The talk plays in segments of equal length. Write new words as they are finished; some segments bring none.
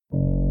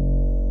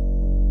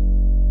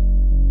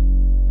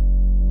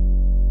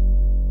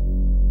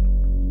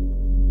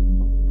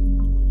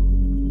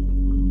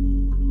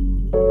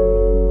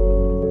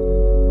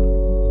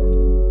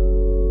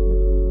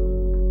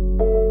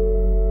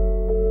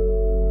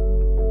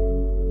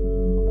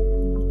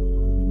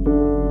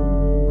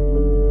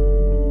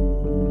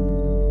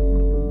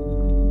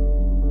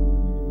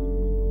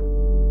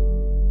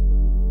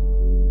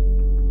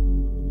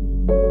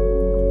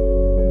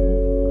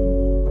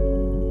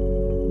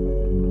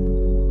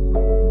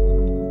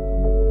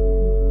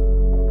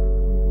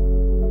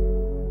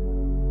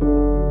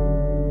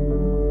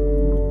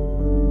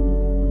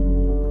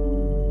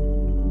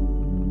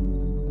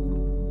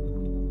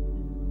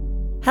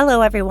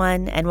Hello,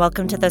 everyone, and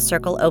welcome to The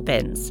Circle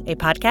Opens, a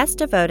podcast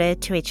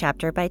devoted to a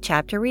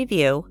chapter-by-chapter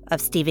review of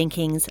Stephen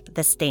King's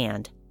The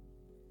Stand.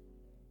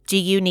 Do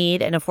you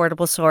need an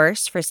affordable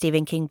source for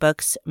Stephen King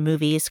books,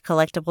 movies,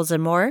 collectibles,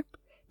 and more?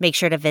 Make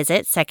sure to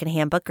visit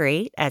Secondhand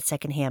Bookery at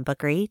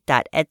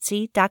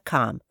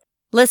secondhandbookery.etsy.com.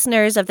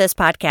 Listeners of this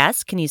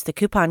podcast can use the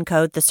coupon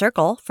code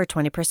THECIRCLE for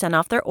 20%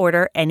 off their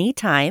order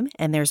anytime,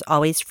 and there's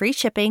always free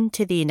shipping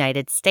to the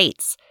United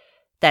States.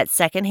 That's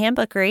Secondhand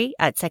Bookery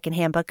at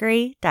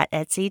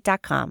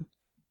secondhandbookery.etsy.com.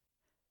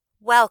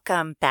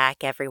 Welcome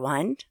back,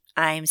 everyone.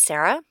 I'm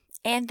Sarah,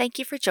 and thank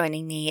you for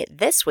joining me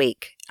this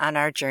week on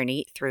our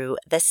journey through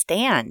The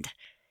Stand.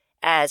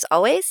 As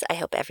always, I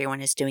hope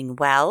everyone is doing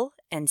well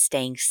and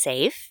staying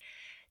safe.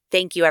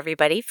 Thank you,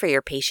 everybody, for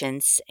your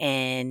patience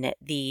in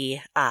the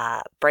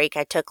break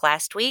I took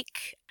last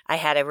week. I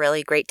had a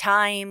really great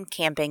time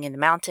camping in the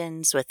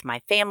mountains with my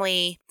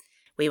family.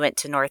 We went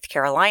to North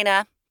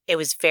Carolina. It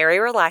was very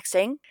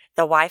relaxing.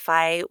 The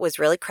Wi-Fi was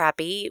really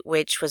crappy,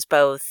 which was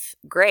both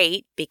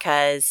great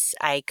because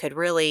I could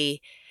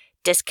really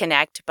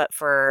disconnect, but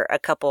for a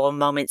couple of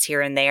moments here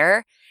and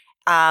there,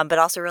 but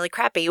also really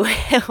crappy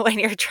when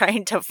you're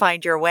trying to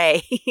find your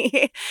way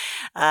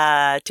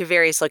to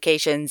various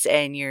locations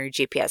and your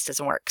GPS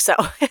doesn't work. So,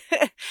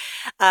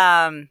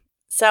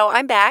 so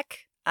I'm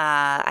back.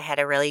 I had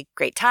a really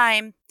great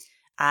time.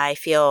 I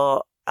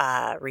feel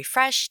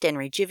refreshed and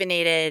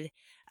rejuvenated.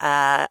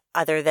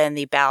 Other than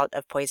the bout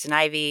of poison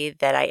ivy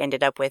that I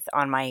ended up with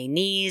on my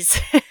knees.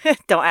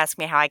 Don't ask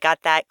me how I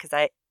got that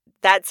because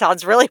that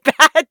sounds really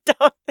bad.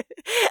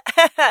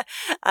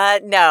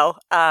 No.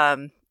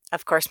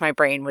 Of course, my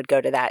brain would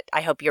go to that. I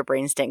hope your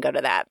brains didn't go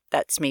to that.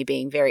 That's me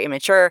being very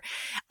immature.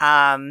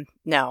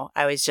 No,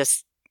 I was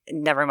just,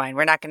 never mind.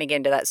 We're not going to get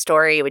into that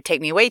story. It would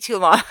take me way too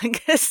long.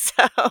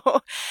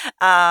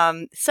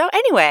 So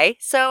anyway,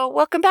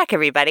 welcome back,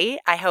 everybody.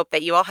 I hope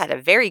that you all had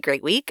a very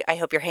great week. I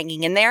hope you're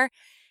hanging in there.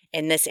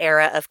 In this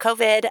era of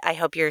COVID, I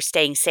hope you're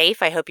staying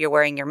safe. I hope you're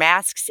wearing your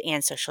masks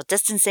and social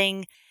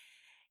distancing.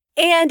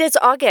 And it's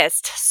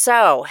August,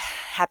 so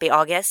happy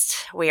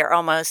August. We are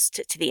almost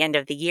to the end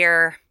of the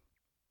year.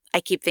 I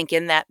keep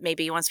thinking that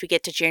maybe once we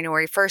get to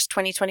January 1st,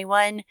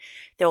 2021,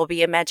 there will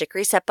be a magic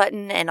reset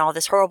button and all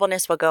this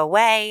horribleness will go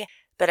away.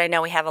 But I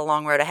know we have a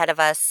long road ahead of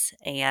us,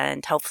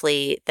 and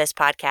hopefully this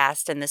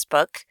podcast and this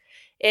book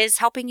is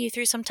helping you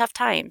through some tough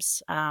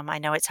times. I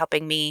know it's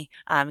helping me,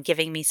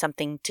 giving me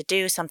something to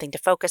do, something to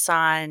focus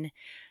on.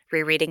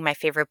 Rereading my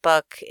favorite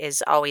book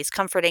is always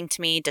comforting to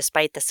me,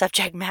 despite the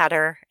subject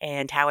matter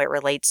and how it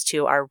relates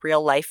to our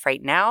real life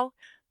right now.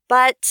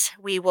 But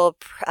we will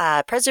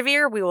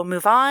persevere, we will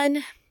move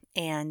on,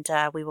 and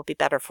we will be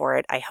better for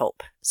it, I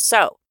hope.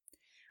 So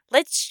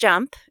let's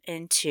jump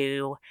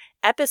into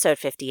episode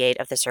 58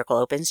 of The Circle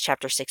Opens,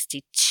 chapter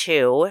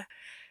 62.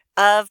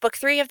 Of book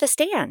 3 of The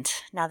Stand,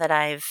 now that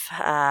I've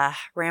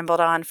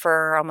rambled on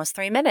for almost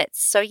 3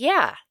 minutes. So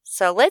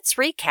let's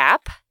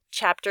recap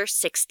chapter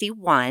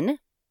 61.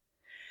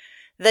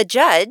 The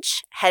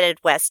judge headed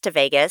west to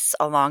Vegas.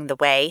 Along the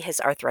way,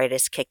 his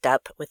arthritis kicked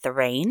up with the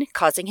rain,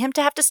 causing him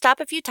to have to stop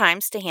a few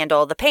times to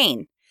handle the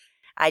pain.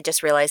 I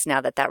just realized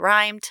now that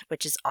rhymed,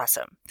 which is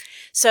awesome.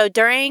 So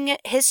during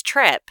his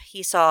trip,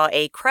 he saw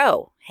a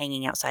crow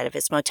hanging outside of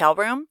his motel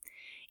room,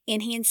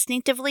 and he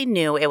instinctively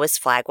knew it was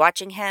Flagg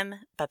watching him,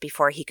 but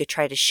before he could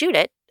try to shoot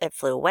it, it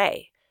flew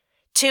away.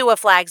 2 of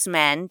Flagg's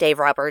men, Dave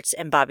Roberts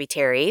and Bobby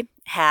Terry,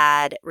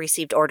 had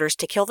received orders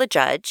to kill the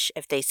judge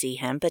if they see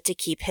him, but to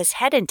keep his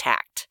head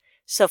intact,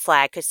 so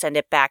Flagg could send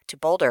it back to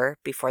Boulder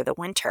before the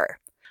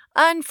winter.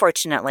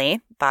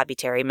 Unfortunately, Bobby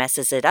Terry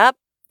messes it up.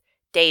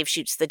 Dave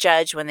shoots the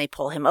judge when they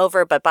pull him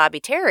over, but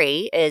Bobby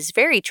Terry is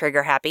very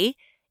trigger-happy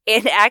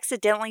and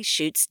accidentally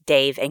shoots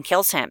Dave and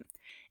kills him.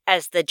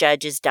 As the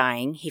judge is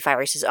dying, he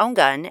fires his own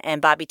gun,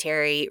 and Bobby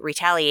Terry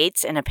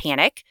retaliates in a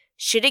panic,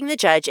 shooting the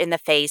judge in the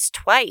face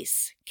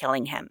twice,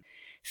 killing him.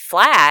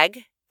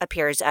 Flagg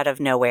appears out of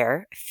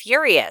nowhere,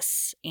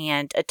 furious,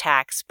 and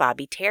attacks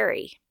Bobby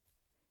Terry.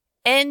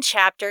 In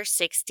chapter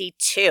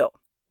 62,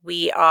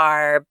 we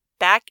are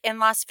back in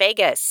Las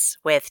Vegas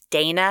with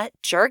Dana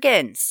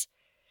Jurgens.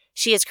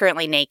 She is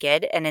currently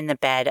naked and in the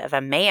bed of a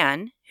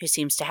man who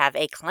seems to have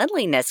a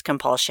cleanliness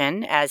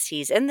compulsion as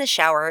he's in the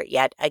shower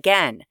yet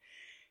again.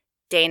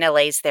 Dana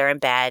lays there in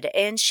bed,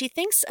 and she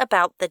thinks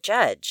about the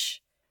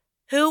judge.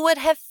 Who would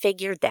have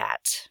figured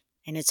that?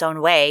 In its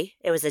own way,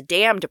 it was a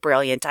damned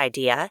brilliant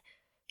idea.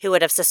 Who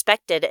would have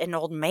suspected an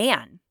old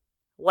man?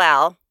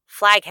 Well,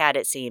 Flagg had,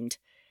 it seemed.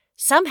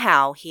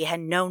 Somehow he had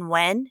known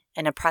when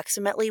and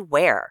approximately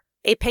where.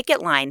 A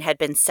picket line had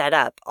been set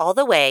up all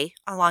the way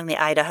along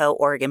the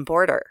Idaho-Oregon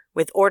border,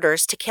 with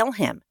orders to kill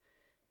him.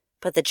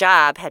 But the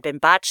job had been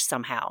botched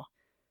somehow.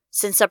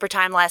 Since supper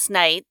time last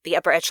night, the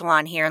upper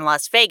echelon here in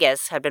Las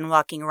Vegas had been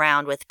walking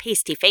around with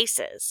pasty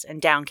faces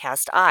and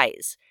downcast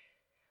eyes.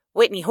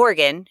 Whitney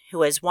Horgan, who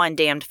was one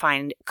damned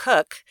fine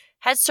cook,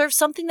 had served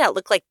something that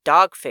looked like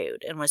dog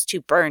food and was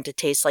too burned to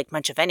taste like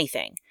much of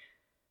anything.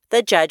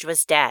 The judge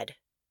was dead,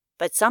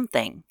 but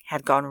something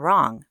had gone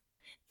wrong.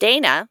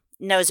 Dana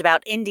knows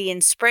about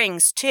Indian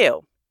Springs,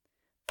 too.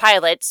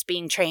 pilots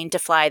being trained to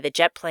fly the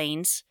jet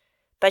planes.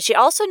 But she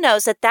also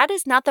knows that that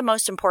is not the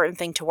most important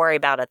thing to worry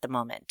about at the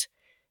moment.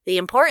 The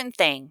important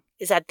thing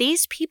is that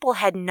these people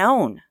had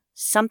known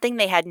something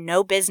they had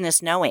no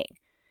business knowing,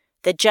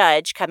 the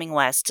judge coming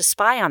west to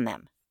spy on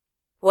them.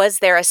 Was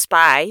there a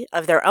spy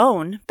of their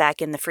own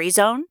back in the free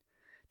zone?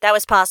 That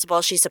was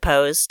possible, she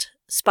supposed.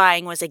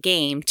 Spying was a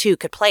game two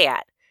could play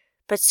at.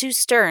 But Sue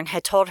Stern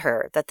had told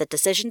her that the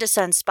decision to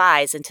send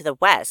spies into the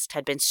West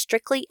had been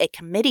strictly a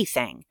committee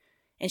thing,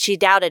 and she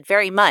doubted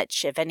very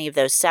much if any of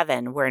those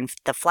 7 were in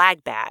the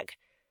flag bag.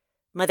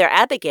 Mother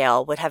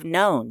Abigail would have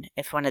known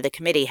if one of the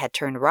committee had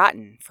turned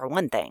rotten, for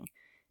one thing.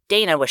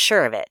 Dana was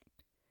sure of it.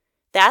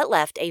 That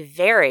left a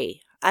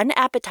very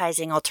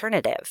unappetizing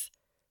alternative.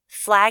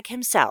 Flagg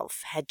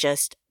himself had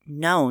just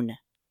known.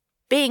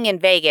 Being in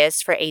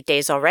Vegas for 8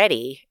 days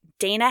already,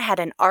 Dana had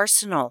an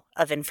arsenal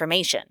of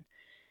information.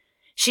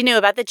 She knew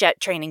about the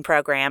jet training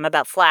program,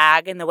 about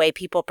Flagg, and the way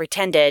people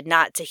pretended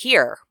not to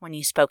hear when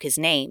you spoke his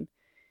name.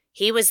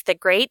 He was the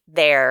great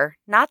there,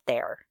 not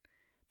there.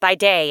 By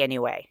day,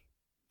 anyway.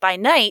 By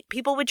night,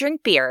 people would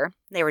drink beer.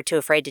 They were too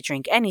afraid to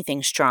drink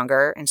anything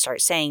stronger and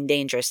start saying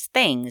dangerous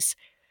things.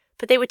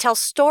 But they would tell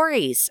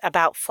stories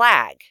about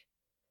Flagg.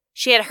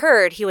 She had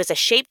heard he was a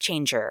shape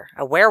changer,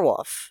 a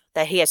werewolf,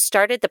 that he had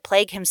started the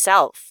plague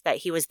himself, that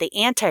he was the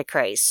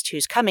Antichrist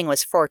whose coming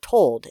was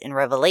foretold in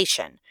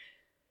Revelation.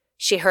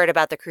 She heard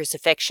about the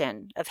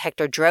crucifixion of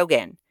Hector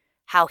Drogon,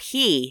 how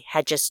he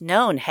had just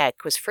known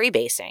Heck was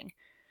freebasing,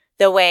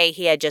 the way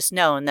he had just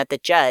known that the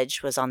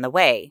judge was on the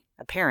way,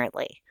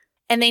 apparently.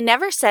 And they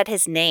never said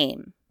his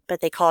name, but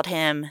they called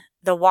him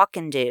the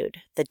Walking Dude,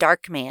 the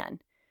Dark Man.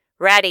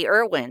 Ratty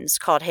Irwins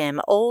called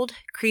him Old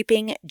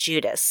Creeping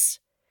Judas.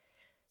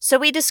 So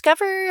we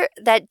discover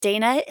that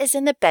Dana is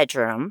in the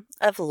bedroom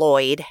of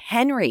Lloyd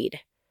Henreid.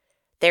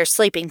 They're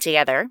sleeping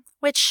together,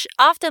 which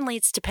often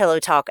leads to pillow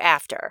talk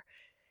after.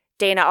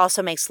 Dana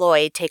also makes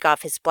Lloyd take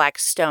off his black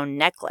stone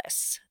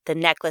necklace, the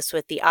necklace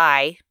with the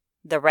eye,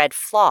 the red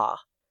flaw.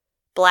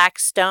 Black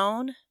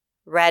stone,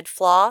 red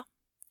flaw,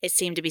 it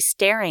seemed to be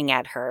staring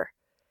at her.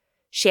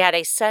 She had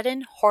a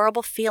sudden,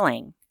 horrible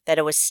feeling that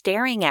it was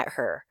staring at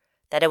her,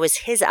 that it was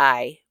his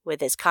eye,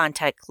 with his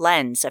contact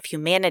lens of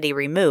humanity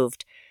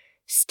removed,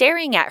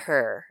 staring at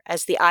her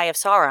as the eye of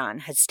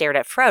Sauron had stared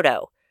at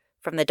Frodo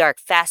from the dark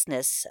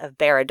fastness of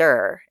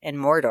Barad-dûr and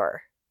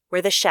Mordor,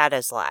 where the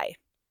shadows lie.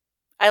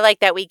 I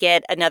like that we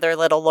get another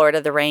little Lord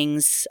of the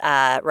Rings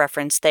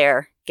reference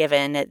there,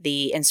 given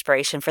the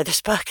inspiration for this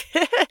book.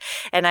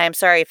 And I am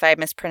sorry if I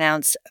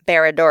mispronounce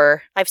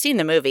Barad-dûr. I've seen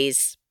the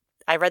movies.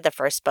 I read the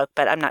first book,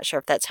 but I'm not sure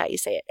if that's how you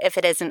say it. If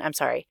it isn't, I'm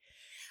sorry.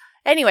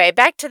 Anyway,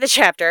 back to the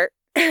chapter.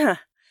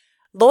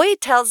 Lloyd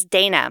tells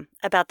Dana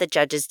about the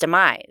judge's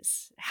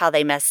demise, how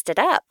they messed it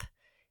up.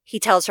 He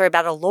tells her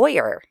about a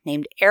lawyer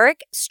named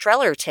Eric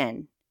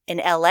Strellerton in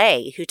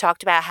L.A. who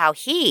talked about how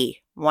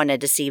he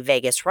wanted to see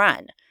Vegas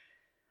run.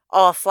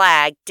 All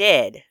Flagg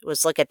did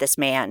was look at this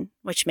man,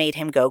 which made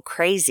him go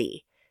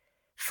crazy.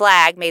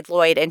 Flagg made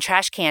Lloyd and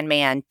Trash Can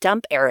Man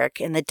dump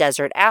Eric in the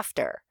desert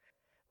after.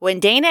 When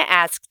Dana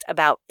asked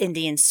about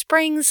Indian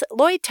Springs,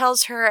 Lloyd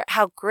tells her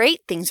how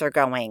great things are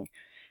going,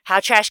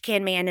 how Trash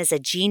Can Man is a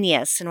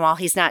genius, and while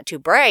he's not too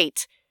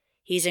bright,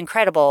 he's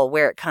incredible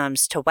where it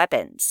comes to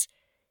weapons.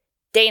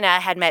 Dana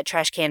had met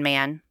Trash Can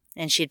Man,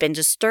 and she'd been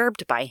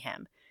disturbed by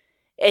him.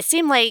 It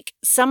seemed like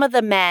some of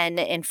the men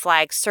in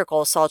Flagg's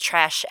circle saw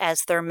Trash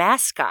as their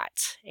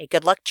mascot, a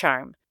good luck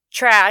charm.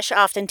 Trash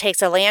often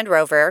takes a Land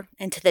Rover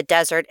into the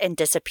desert and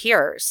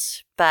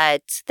disappears,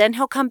 but then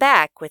he'll come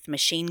back with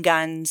machine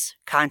guns,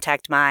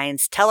 contact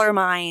mines, teller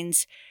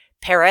mines,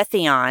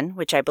 parathion,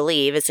 which I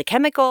believe is a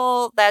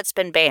chemical that's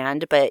been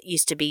banned but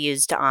used to be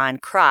used on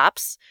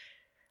crops.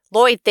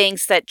 Lloyd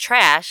thinks that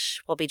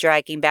Trash will be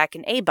dragging back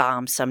an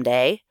A-bomb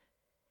someday.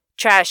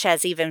 Trash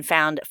has even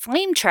found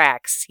flame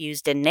tracks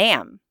used in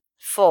Nam,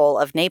 full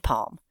of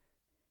napalm.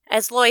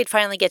 As Lloyd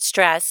finally gets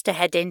dressed to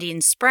head to Indian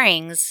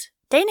Springs,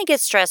 Dana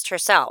gets dressed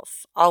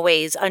herself,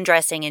 always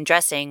undressing and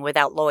dressing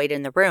without Lloyd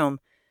in the room,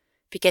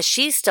 because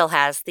she still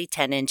has the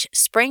 10-inch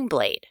spring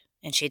blade,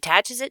 and she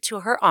attaches it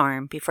to her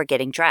arm before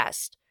getting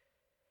dressed.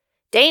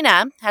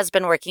 Dana has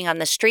been working on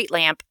the street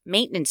lamp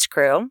maintenance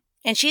crew,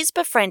 and she's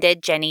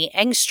befriended Jenny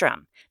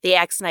Engstrom, the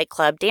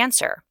ex-nightclub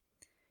dancer.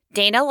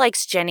 Dana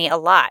likes Jenny a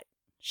lot.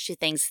 She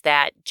thinks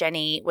that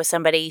Jenny was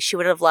somebody she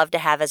would have loved to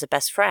have as a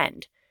best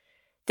friend.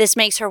 This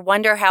makes her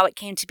wonder how it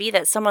came to be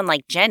that someone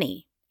like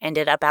Jenny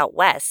ended up out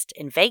west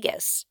in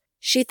Vegas.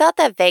 She thought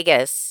that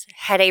Vegas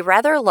had a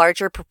rather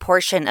larger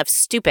proportion of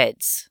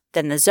stupids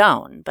than the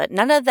zone, but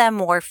none of them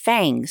wore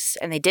fangs,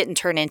 and they didn't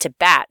turn into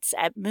bats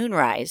at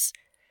moonrise.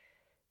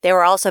 There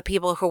were also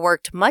people who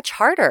worked much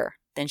harder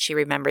than she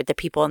remembered the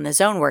people in the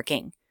zone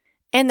working.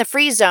 In the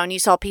free zone, you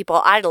saw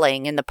people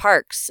idling in the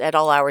parks at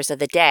all hours of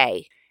the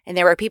day, and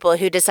there were people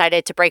who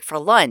decided to break for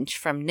lunch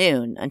from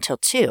noon until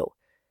 2.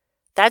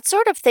 That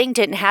sort of thing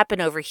didn't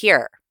happen over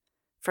here.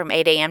 From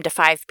 8 a.m. to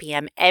 5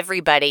 p.m.,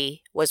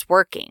 everybody was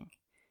working,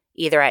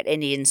 either at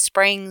Indian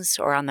Springs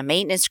or on the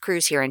maintenance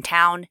crews here in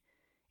town,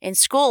 and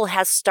school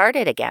has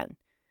started again.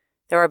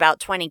 There were about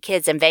 20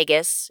 kids in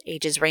Vegas,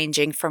 ages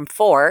ranging from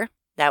 4,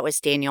 that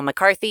was Daniel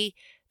McCarthy,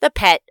 the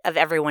pet of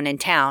everyone in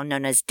town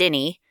known as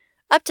Denny,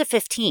 up to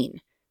 15.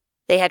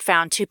 They had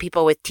found 2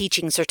 people with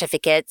teaching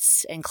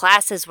certificates, and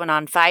classes went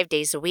on 5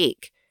 days a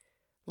week.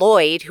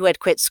 Lloyd, who had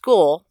quit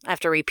school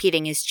after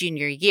repeating his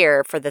junior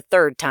year for the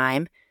 3rd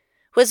time,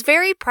 was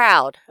very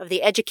proud of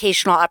the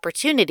educational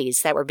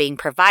opportunities that were being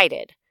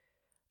provided.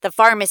 The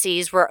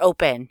pharmacies were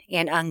open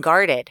and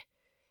unguarded.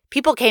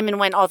 People came and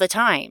went all the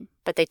time,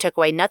 but they took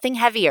away nothing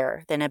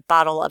heavier than a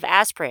bottle of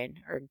aspirin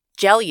or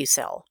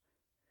Gelusil.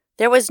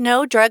 There was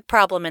no drug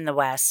problem in the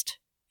West.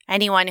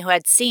 Anyone who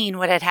had seen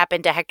what had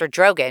happened to Hector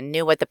Drogan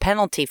knew what the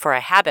penalty for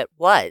a habit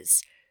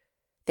was.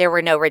 There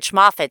were no rich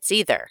Moffats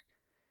either.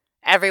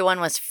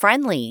 Everyone was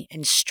friendly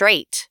and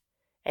straight,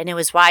 and it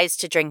was wise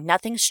to drink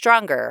nothing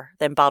stronger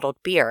than bottled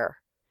beer.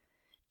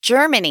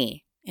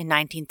 Germany in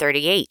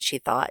 1938, she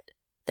thought.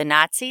 The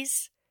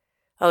Nazis?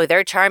 Oh,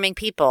 they're charming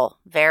people,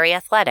 very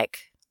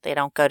athletic. They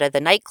don't go to the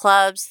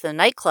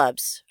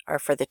nightclubs are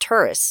for the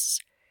tourists.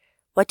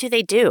 What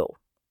do?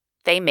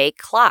 They make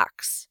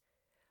clocks.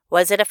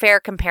 Was it a fair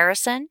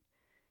comparison?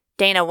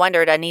 Dana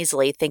wondered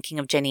uneasily, thinking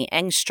of Jenny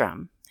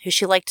Engstrom, who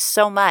she liked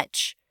so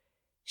much.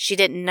 She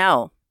didn't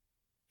know,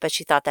 but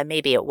she thought that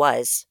maybe it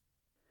was.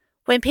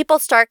 When people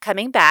start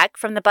coming back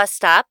from the bus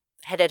stop,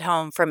 headed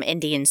home from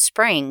Indian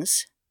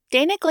Springs,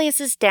 Dana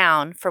glances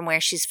down from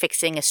where she's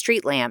fixing a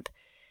street lamp.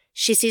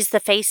 She sees the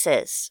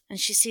faces, and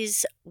she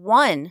sees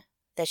one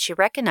that she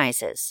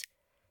recognizes.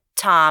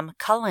 Tom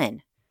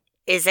Cullen.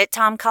 Is it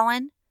Tom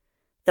Cullen?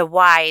 The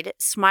wide,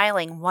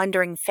 smiling,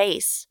 wondering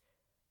face.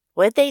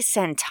 Would they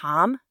send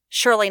Tom?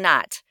 Surely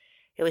not.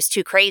 It was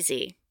too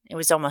crazy. It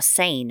was almost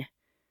sane.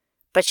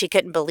 But she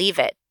couldn't believe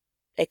it.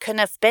 It couldn't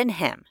have been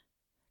him.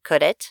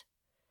 Could it?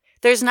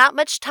 There's not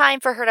much time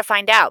for her to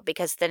find out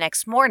because the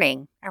next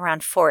morning,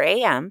 around 4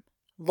 a.m.,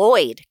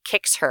 Lloyd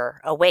kicks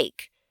her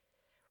awake.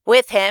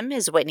 With him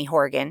is Whitney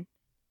Horgan,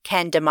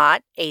 Ken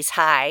DeMott, Ace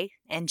High,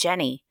 and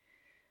Jenny.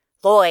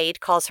 Lloyd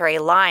calls her a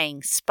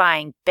lying,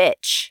 spying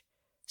bitch.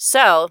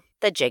 So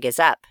the jig is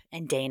up,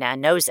 and Dana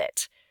knows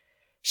it.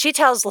 She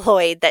tells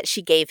Lloyd that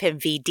she gave him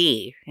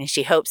VD, and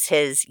she hopes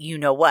his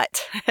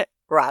you-know-what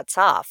rots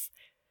off.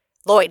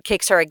 Lloyd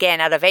kicks her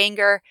again out of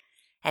anger,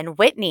 and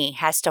Whitney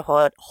has to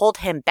hold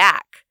him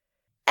back.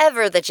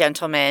 Ever the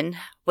gentleman,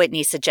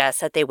 Whitney suggests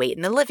that they wait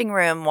in the living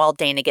room while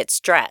Dana gets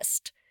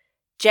dressed.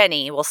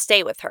 Jenny will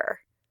stay with her.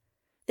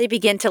 They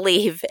begin to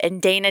leave,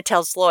 and Dana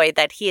tells Lloyd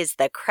that he is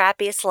the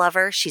crappiest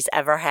lover she's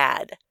ever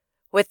had.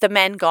 With the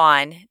men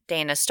gone,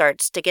 Dana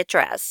starts to get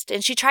dressed,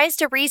 and she tries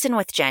to reason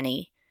with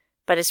Jenny,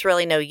 but it's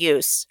really no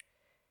use.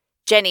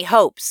 Jenny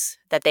hopes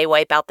that they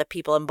wipe out the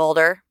people in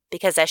Boulder,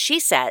 because as she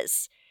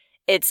says,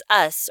 it's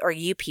us or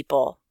you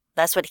people.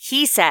 That's what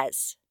he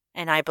says,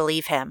 and I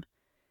believe him.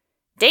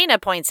 Dana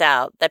points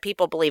out that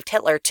people believed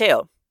Hitler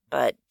too,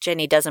 but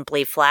Jenny doesn't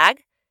believe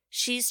Flagg.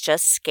 She's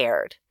just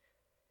scared.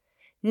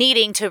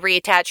 Needing to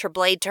reattach her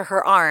blade to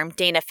her arm,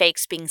 Dana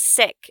fakes being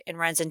sick and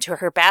runs into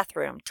her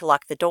bathroom to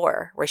lock the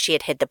door where she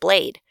had hid the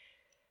blade.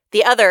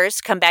 The others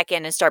come back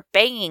in and start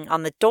banging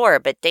on the door,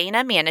 but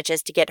Dana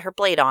manages to get her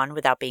blade on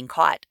without being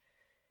caught.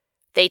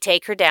 They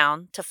take her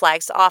down to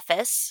Flagg's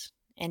office,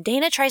 and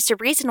Dana tries to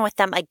reason with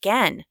them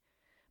again.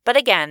 But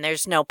again,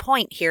 there's no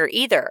point here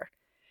either.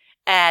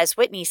 As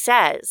Whitney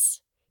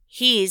says,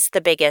 he's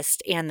the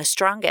biggest and the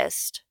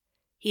strongest.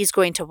 He's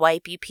going to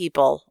wipe you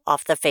people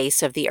off the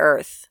face of the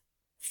earth.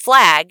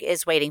 Flagg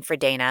is waiting for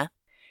Dana.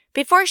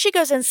 Before she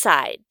goes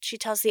inside, she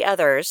tells the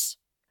others,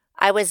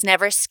 I was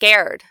never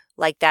scared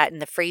like that in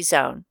the free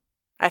zone.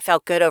 I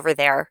felt good over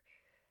there.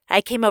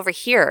 I came over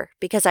here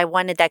because I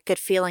wanted that good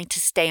feeling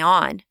to stay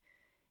on.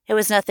 It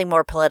was nothing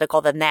more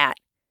political than that.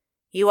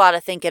 You ought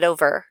to think it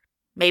over.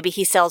 Maybe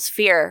he sells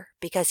fear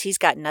because he's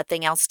got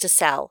nothing else to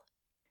sell.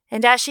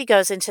 And as she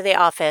goes into the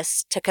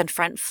office to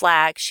confront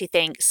Flagg, she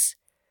thinks,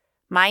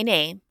 my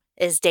name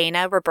is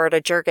Dana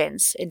Roberta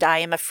Juergens, and I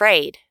am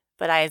afraid,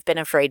 but I have been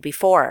afraid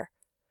before.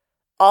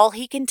 All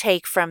he can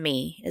take from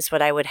me is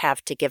what I would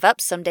have to give up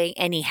someday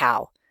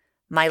anyhow,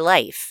 my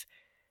life.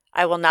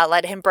 I will not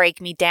let him break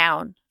me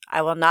down.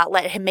 I will not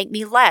let him make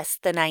me less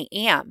than I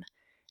am,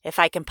 if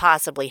I can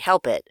possibly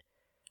help it.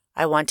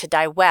 I want to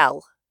die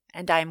well,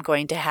 and I am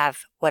going to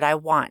have what I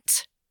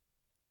want.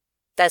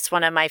 That's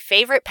one of my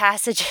favorite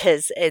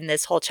passages in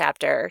this whole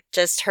chapter,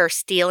 just her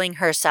steeling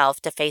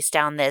herself to face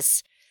down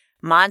this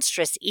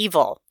monstrous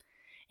evil.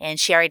 And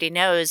she already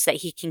knows that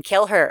he can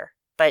kill her,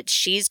 but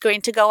she's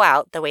going to go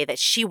out the way that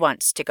she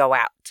wants to go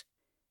out.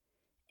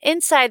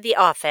 Inside the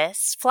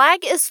office,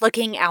 Flagg is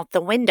looking out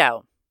the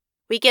window.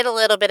 We get a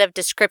little bit of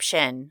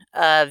description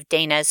of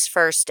Dana's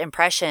first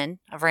impression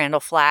of Randall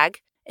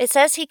Flagg. It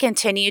says he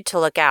continued to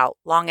look out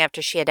long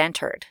after she had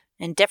entered,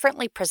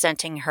 indifferently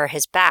presenting her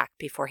his back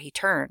before he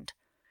turned.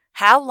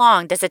 How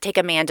long does it take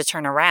a man to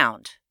turn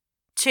around?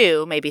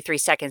 2, maybe 3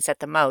 seconds at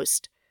the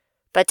most.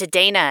 But to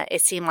Dana,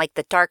 it seemed like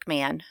the dark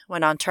man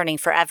went on turning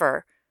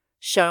forever,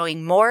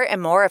 showing more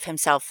and more of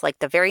himself like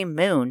the very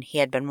moon he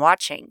had been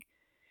watching.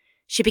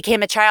 She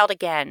became a child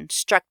again,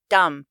 struck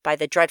dumb by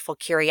the dreadful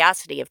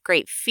curiosity of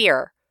great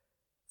fear.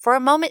 For a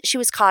moment she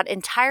was caught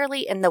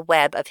entirely in the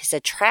web of his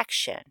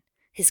attraction,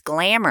 his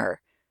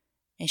glamour,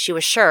 and she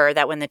was sure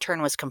that when the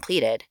turn was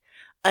completed,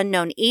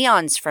 unknown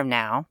eons from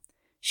now,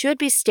 she would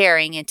be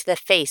staring into the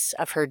face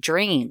of her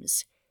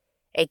dreams.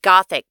 A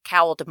gothic,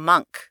 cowled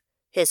monk,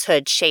 his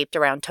hood shaped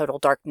around total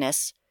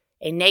darkness,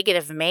 a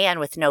negative man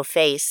with no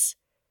face.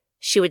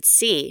 She would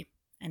see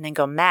and then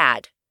go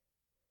mad.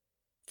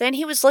 Then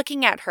he was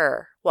looking at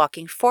her,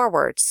 walking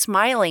forward,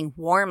 smiling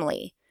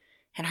warmly,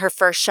 and her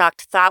first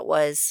shocked thought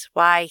was,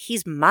 why,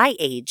 he's my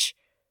age.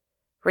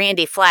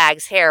 Randy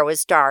Flagg's hair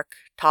was dark,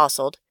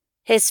 tousled.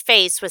 His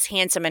face was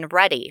handsome and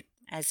ruddy,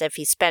 as if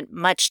he spent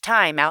much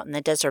time out in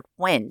the desert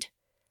wind.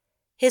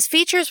 His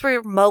features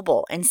were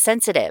mobile and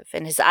sensitive,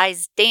 and his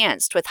eyes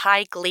danced with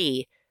high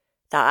glee,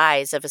 the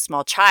eyes of a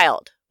small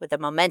child with a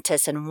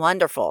momentous and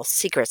wonderful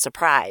secret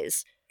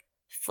surprise.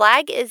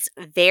 Flagg is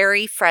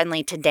very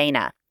friendly to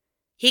Dana.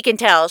 He can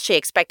tell she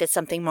expected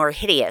something more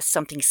hideous,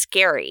 something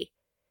scary.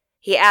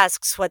 He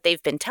asks what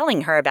they've been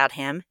telling her about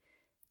him.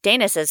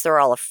 Dana says they're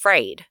all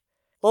afraid.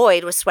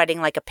 Lloyd was sweating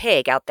like a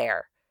pig out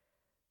there.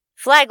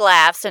 Flagg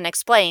laughs and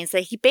explains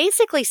that he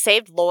basically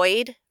saved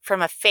Lloyd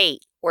from a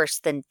fate worse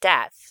than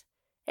death.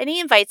 And he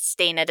invites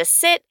Dana to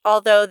sit,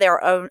 although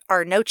there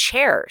are no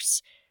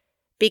chairs,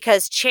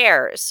 because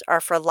chairs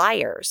are for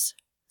liars.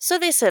 So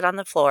they sit on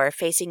the floor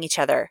facing each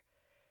other.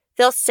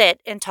 They'll sit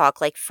and talk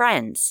like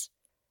friends.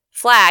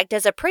 Flagg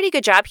does a pretty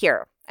good job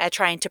here at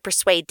trying to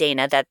persuade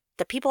Dana that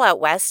the people out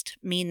west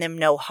mean them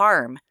no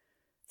harm.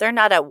 They're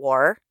not at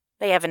war.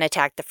 They haven't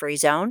attacked the Free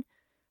Zone.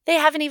 They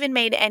haven't even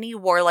made any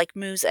warlike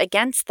moves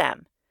against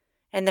them.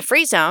 And the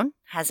Free Zone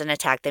hasn't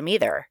attacked them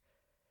either.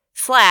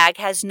 Flagg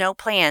has no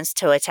plans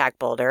to attack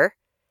Boulder.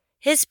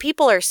 His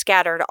people are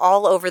scattered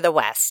all over the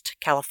West,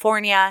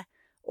 California,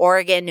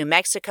 Oregon, New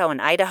Mexico,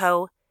 and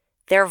Idaho.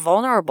 They're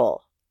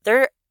vulnerable.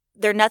 They're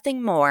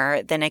nothing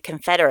more than a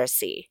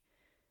confederacy.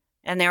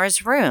 And there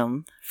is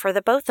room for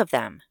the both of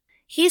them.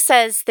 He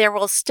says there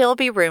will still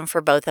be room for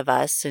both of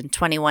us in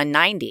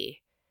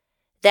 2190.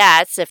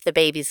 That's if the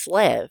babies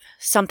live,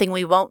 something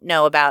we won't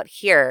know about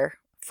here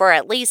for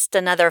at least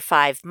another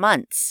 5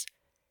 months.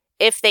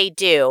 If they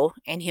do,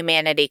 and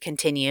humanity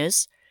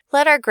continues,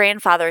 let our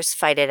grandfathers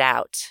fight it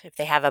out if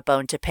they have a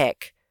bone to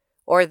pick,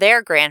 or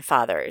their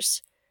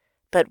grandfathers.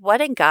 But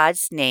what in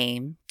God's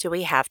name do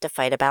we have to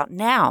fight about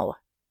now?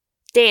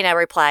 Dana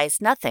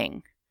replies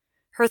nothing.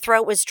 Her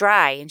throat was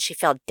dry and she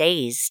felt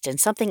dazed, and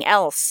something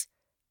else.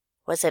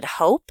 Was it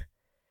hope?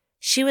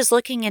 She was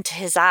looking into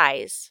his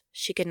eyes.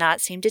 She could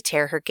not seem to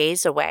tear her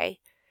gaze away.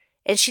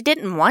 And she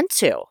didn't want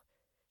to.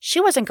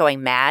 She wasn't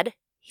going mad.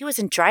 He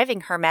wasn't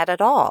driving her mad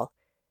at all.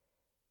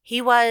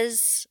 He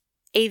was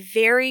a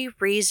very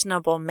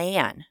reasonable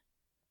man.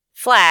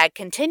 Flagg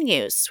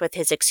continues with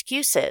his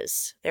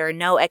excuses. There are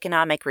no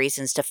economic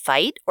reasons to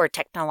fight or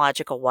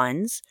technological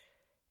ones.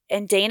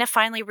 And Dana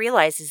finally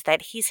realizes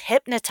that he's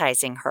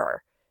hypnotizing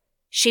her.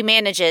 She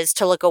manages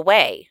to look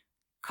away,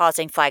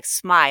 causing Flagg's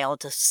smile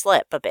to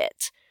slip a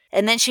bit.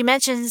 And then she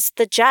mentions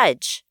the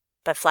judge,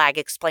 but Flagg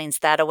explains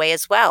that away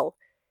as well.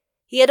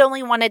 He had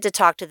only wanted to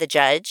talk to the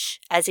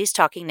judge, as he's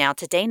talking now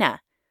to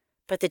Dana.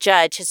 But the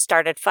judge had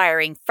started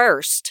firing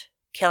first,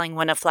 killing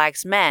one of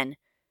Flagg's men.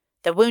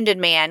 The wounded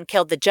man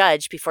killed the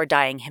judge before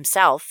dying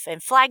himself,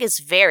 and Flagg is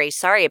very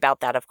sorry about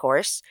that, of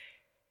course.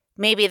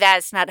 Maybe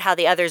that's not how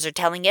the others are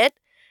telling it,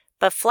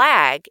 but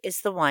Flagg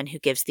is the one who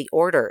gives the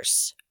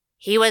orders.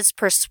 He was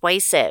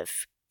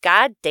persuasive,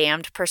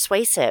 goddamned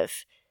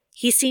persuasive.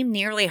 He seemed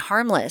nearly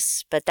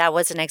harmless, but that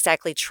wasn't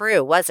exactly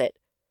true, was it?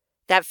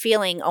 That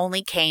feeling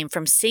only came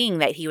from seeing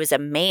that he was a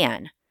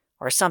man,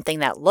 or something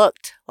that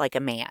looked like a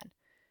man.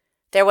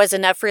 There was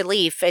enough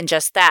relief in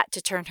just that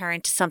to turn her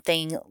into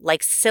something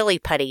like silly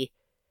putty.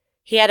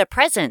 He had a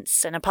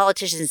presence and a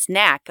politician's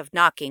knack of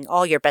knocking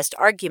all your best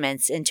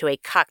arguments into a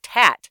cocked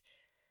hat.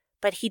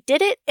 But he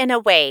did it in a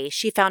way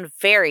she found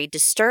very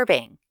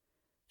disturbing.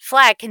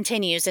 Flagg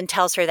continues and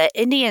tells her that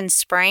Indian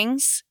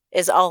Springs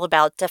is all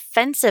about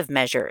defensive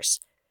measures.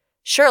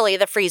 Surely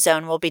the Free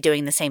Zone will be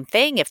doing the same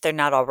thing if they're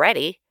not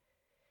already.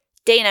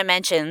 Dana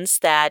mentions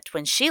that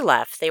when she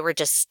left, they were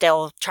just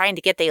still trying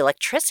to get the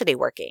electricity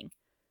working.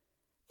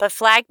 But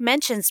Flagg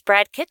mentions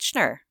Brad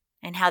Kitchener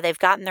and how they've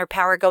gotten their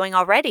power going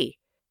already.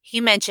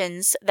 He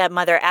mentions that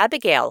Mother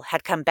Abigail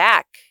had come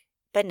back,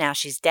 but now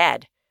she's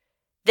dead.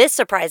 This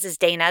surprises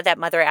Dana that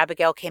Mother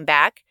Abigail came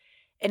back,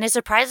 and it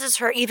surprises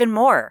her even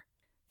more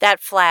that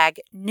Flagg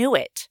knew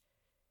it.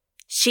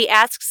 She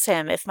asks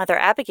him if Mother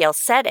Abigail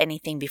said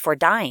anything before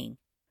dying.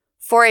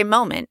 For a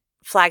moment,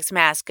 Flagg's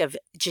mask of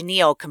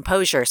genial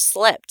composure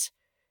slipped,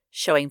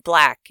 showing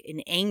black in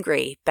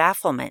angry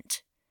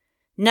bafflement.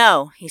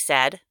 "No," he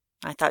said.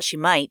 "I thought she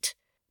might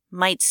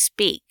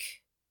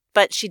speak,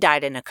 but she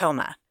died in a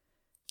coma."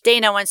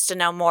 Dana wants to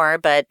know more,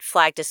 but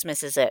Flagg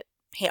dismisses it.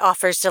 He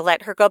offers to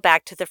let her go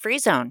back to the Free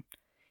Zone.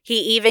 He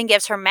even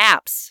gives her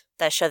maps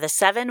that show the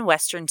 7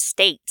 western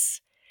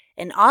states,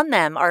 and on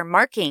them are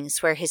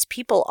markings where his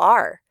people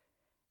are.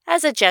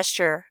 as a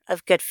gesture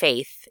of good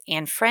faith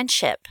and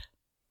friendship.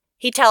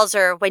 He tells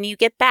her, when you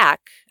get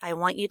back, I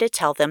want you to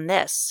tell them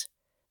this,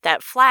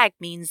 that Flag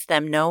means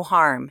them no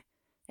harm,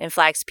 and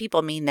Flag's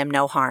people mean them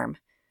no harm.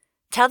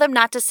 Tell them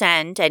not to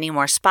send any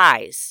more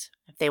spies.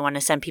 If they want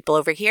to send people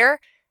over here,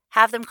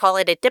 have them call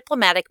it a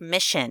diplomatic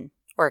mission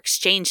or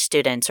exchange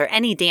students or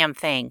any damn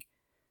thing,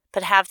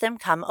 but have them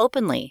come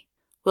openly.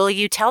 Will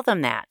you tell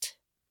them that?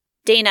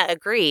 Dana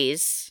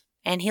agrees,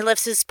 and he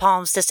lifts his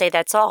palms to say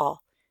that's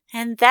all.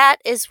 And that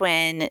is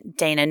when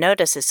Dana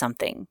notices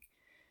something.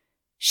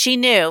 She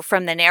knew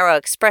from the narrow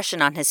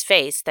expression on his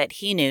face that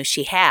he knew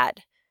she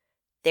had.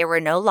 There were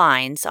no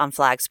lines on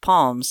Flag's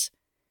palms.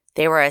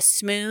 They were as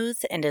smooth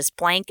and as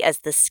blank as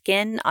the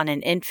skin on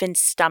an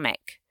infant's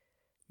stomach.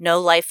 No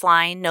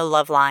lifeline, no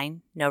love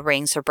line, no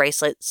rings or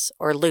bracelets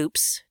or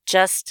loops,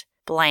 just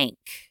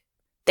blank.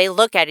 They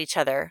look at each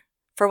other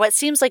for what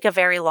seems like a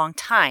very long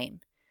time,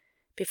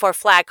 before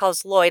Flag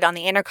calls Lloyd on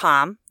the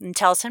intercom and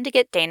tells him to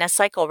get Dana's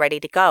cycle ready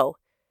to go.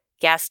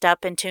 Gassed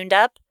up and tuned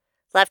up,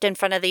 left in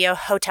front of the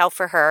hotel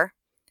for her,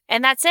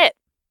 and that's it.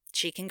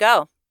 She can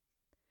go.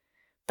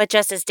 But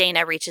just as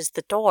Dana reaches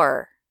the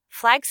door,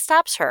 Flag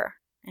stops her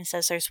and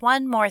says there's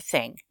one more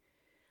thing,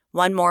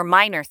 one more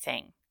minor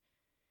thing.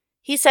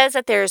 He says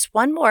that there's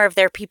one more of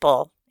their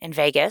people in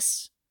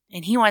Vegas,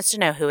 and he wants to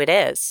know who it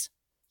is.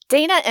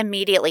 Dana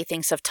immediately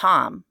thinks of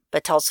Tom,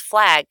 but tells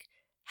Flag,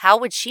 how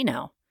would she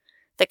know?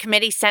 The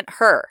committee sent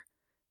her.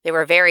 They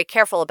were very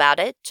careful about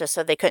it, just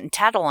so they couldn't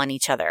tattle on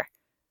each other.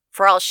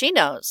 For all she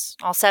knows,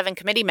 all 7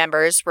 committee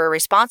members were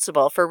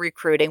responsible for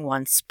recruiting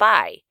one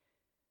spy.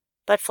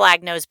 But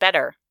Flag knows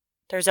better.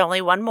 There's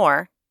only one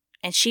more,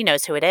 and she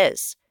knows who it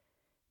is.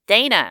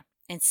 Dana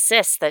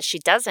insists that she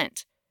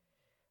doesn't.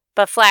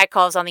 But Flag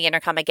calls on the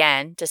intercom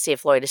again to see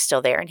if Lloyd is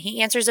still there, and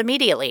he answers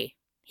immediately.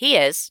 He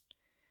is,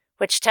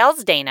 which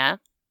tells Dana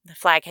the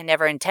Flag had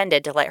never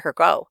intended to let her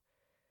go.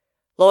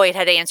 Lloyd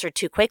had answered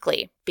too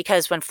quickly,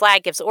 because when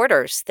Flag gives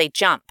orders, they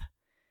jump.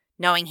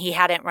 Knowing he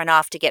hadn't run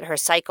off to get her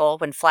cycle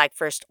when Flag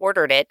first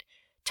ordered it,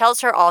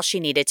 tells her all she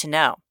needed to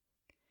know.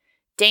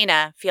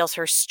 Dana feels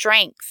her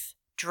strength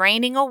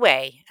draining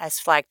away as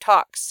Flag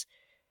talks,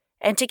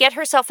 and to get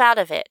herself out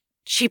of it,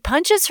 she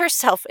punches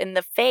herself in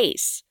the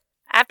face.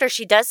 After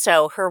she does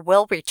so, her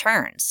will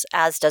returns,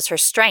 as does her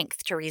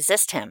strength to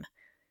resist him.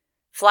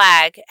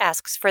 Flag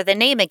asks for the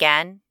name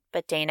again,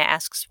 but Dana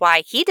asks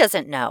why he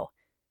doesn't know.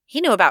 He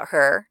knew about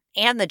her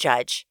and the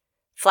judge.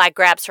 Flag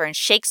grabs her and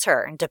shakes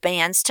her and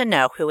demands to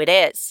know who it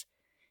is.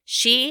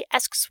 She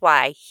asks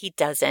why he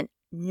doesn't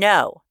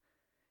know.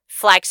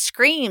 Flag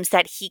screams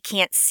that he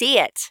can't see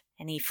it,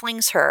 and he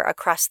flings her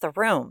across the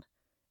room.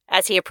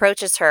 As he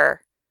approaches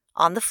her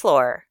on the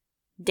floor,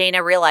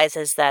 Dana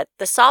realizes that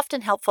the soft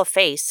and helpful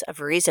face of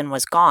Reason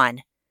was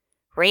gone.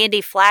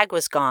 Randy Flag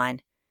was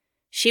gone.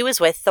 She was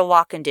with the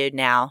walking dude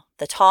now,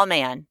 the tall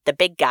man, the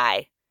big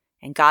guy,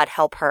 and God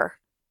help her.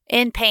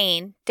 In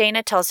pain,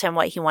 Dana tells him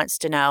what he wants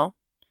to know.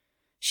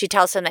 She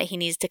tells him that he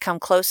needs to come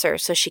closer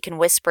so she can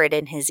whisper it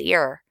in his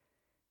ear.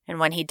 And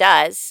when he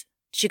does,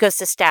 she goes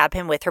to stab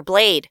him with her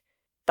blade.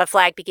 But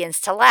Flag begins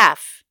to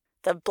laugh.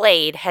 The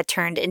blade had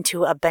turned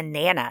into a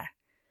banana.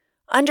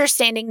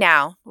 Understanding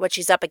now what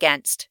she's up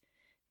against,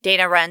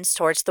 Dana runs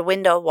towards the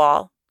window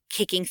wall,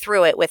 kicking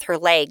through it with her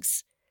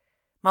legs.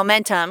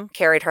 Momentum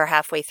carried her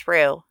halfway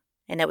through,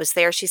 and it was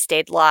there she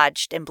stayed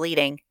lodged and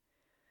bleeding.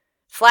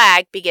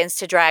 Flag begins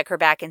to drag her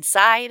back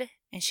inside,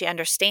 and she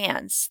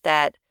understands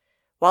that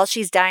while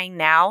she's dying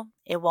now,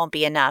 it won't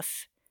be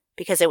enough,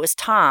 because it was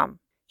Tom.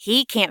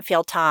 He can't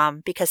feel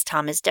Tom because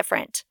Tom is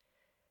different.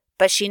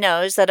 But she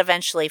knows that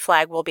eventually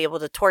Flag will be able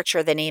to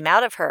torture the name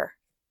out of her.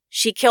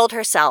 She killed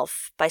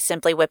herself by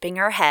simply whipping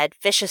her head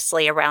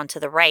viciously around to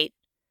the right.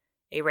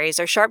 A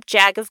razor-sharp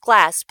jag of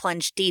glass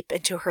plunged deep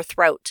into her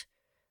throat.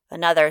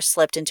 Another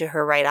slipped into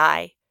her right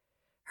eye.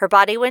 Her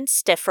body went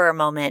stiff for a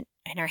moment,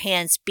 and her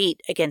hands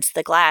beat against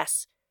the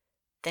glass.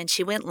 Then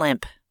she went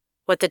limp.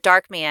 What the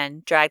dark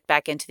man dragged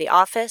back into the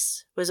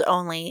office was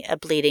only a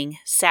bleeding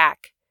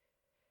sack.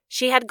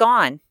 She had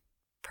gone,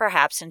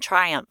 perhaps in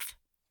triumph.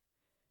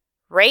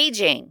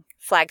 Raging,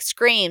 Flag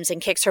screams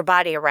and kicks her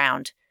body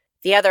around.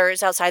 The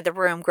others outside the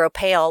room grow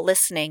pale,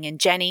 listening, and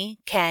Jenny,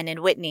 Ken, and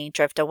Whitney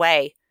drift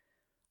away.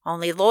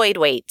 Only Lloyd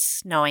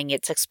waits, knowing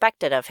it's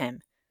expected of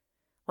him.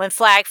 When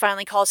Flag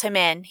finally calls him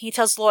in, he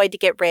tells Lloyd to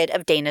get rid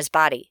of Dana's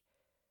body.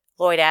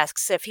 Lloyd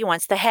asks if he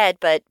wants the head,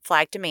 but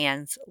Flag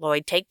demands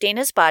Lloyd take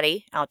Dana's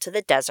body out to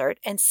the desert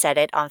and set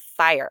it on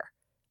fire.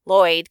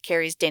 Lloyd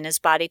carries Dana's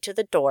body to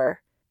the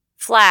door.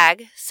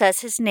 Flag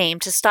says his name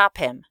to stop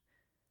him.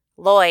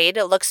 Lloyd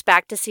looks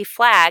back to see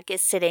Flag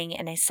is sitting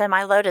in a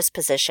semi-lotus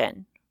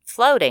position,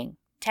 floating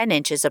 10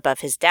 inches above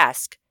his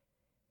desk.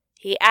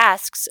 He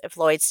asks if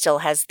Lloyd still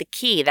has the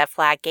key that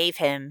Flag gave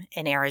him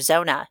in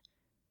Arizona.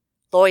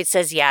 Lloyd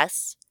says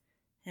yes,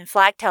 and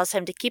Flag tells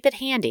him to keep it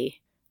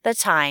handy. The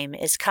time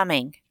is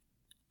coming.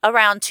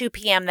 Around 2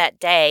 p.m. that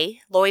day,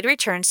 Lloyd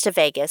returns to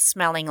Vegas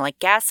smelling like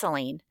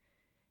gasoline.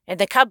 In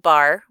the Cub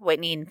Bar,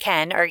 Whitney and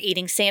Ken are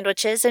eating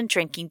sandwiches and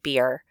drinking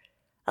beer.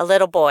 A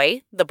little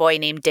boy, the boy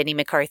named Denny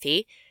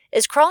McCarthy,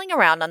 is crawling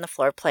around on the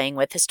floor playing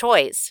with his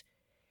toys.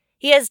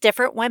 He has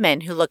different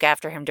women who look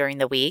after him during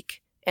the week,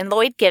 and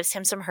Lloyd gives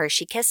him some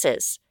Hershey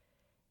Kisses.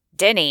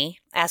 Denny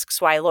asks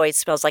why Lloyd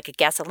smells like a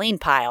gasoline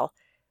pile.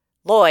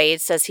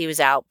 Lloyd says he was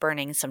out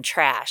burning some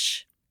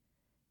trash.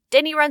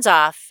 Denny runs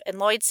off, and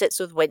Lloyd sits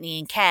with Whitney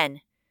and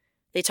Ken.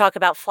 They talk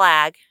about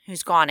Flag,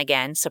 who's gone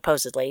again,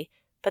 supposedly,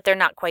 but they're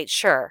not quite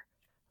sure.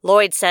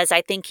 Lloyd says,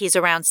 "I think he's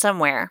around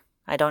somewhere.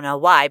 I don't know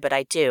why, but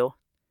I do.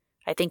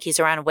 I think he's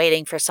around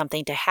waiting for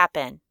something to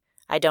happen.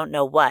 I don't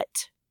know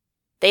what."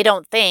 They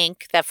don't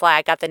think that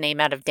Flag got the name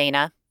out of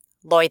Dana.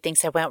 Lloyd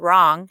thinks it went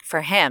wrong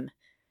for him.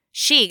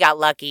 She got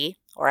lucky,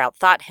 or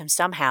outthought him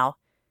somehow.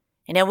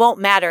 And it won't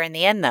matter in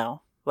the end,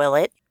 though, will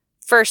it?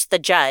 First the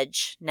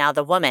judge, now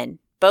the woman,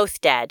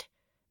 both dead,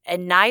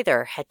 and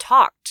neither had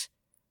talked.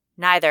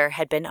 Neither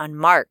had been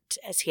unmarked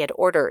as he had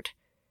ordered.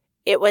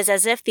 It was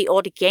as if the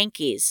old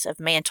Yankees of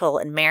Mantle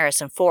and Maris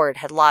and Ford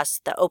had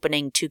lost the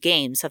opening 2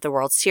 games of the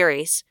World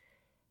Series.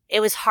 It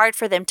was hard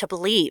for them to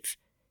believe,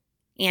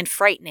 and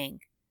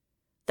frightening.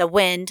 The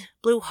wind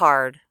blew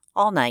hard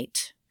all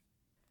night.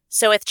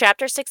 So with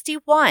Chapter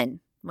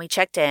 61, we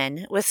checked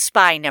in with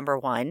spy number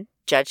 1,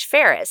 Judge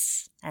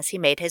Ferris, as he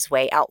made his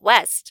way out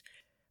west.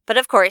 But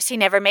of course, he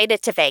never made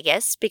it to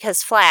Vegas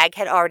because Flag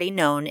had already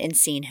known and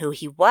seen who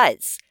he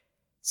was.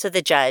 So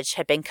the judge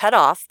had been cut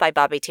off by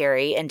Bobby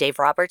Terry and Dave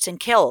Roberts and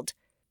killed.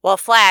 While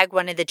Flag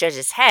wanted the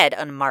judge's head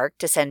unmarked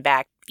to send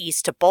back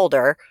east to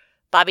Boulder,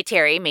 Bobby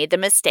Terry made the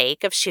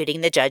mistake of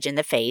shooting the judge in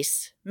the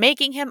face,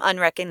 making him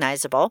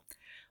unrecognizable,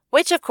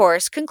 which of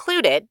course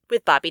concluded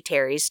with Bobby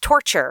Terry's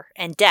torture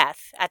and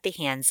death at the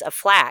hands of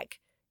Flag.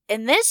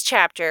 In this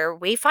chapter,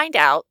 we find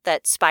out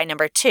that spy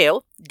number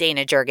 2,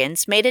 Dana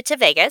Jurgens, made it to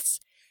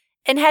Vegas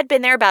and had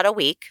been there about a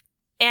week.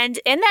 And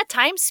in that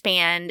time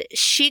span,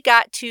 she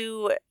got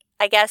to,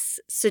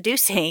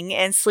 seducing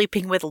and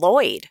sleeping with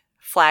Lloyd,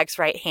 Flag's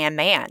right-hand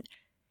man.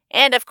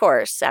 And of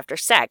course, after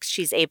sex,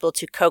 she's able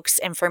to coax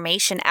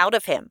information out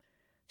of him,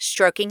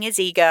 stroking his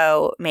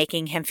ego,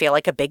 making him feel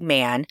like a big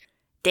man.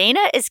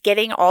 Dana is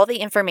getting all the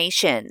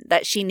information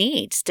that she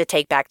needs to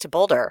take back to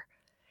Boulder.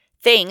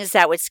 Things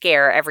that would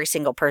scare every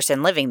single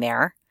person living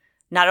there.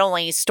 Not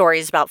only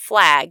stories about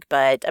Flag,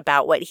 but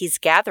about what he's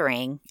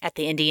gathering at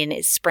the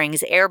Indian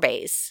Springs Air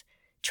Base.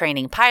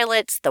 Training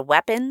pilots, the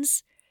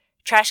weapons.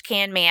 Trash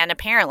Can Man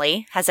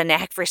apparently has a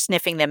knack for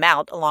sniffing them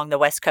out along the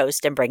West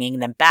Coast and bringing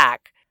them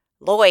back.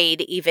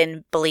 Lloyd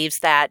even believes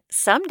that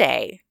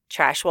someday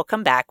Trash will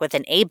come back with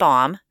an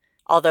A-bomb,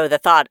 although the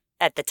thought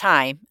at the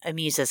time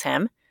amuses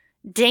him.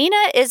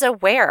 Dana is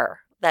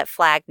aware that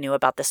Flag knew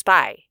about the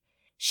spy.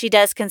 She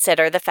does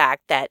consider the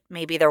fact that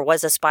maybe there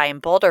was a spy in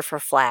Boulder for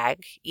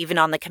Flag, even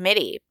on the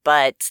committee,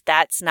 but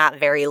that's not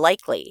very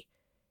likely,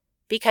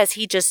 because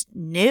he just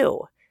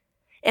knew.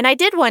 And I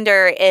did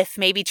wonder if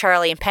maybe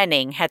Charlie and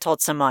Penning had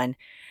told someone,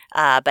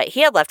 but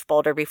he had left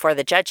Boulder before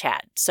the judge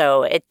had,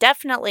 so it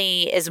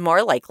definitely is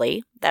more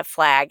likely that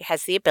Flag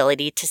has the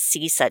ability to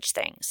see such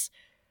things.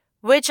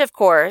 Which, of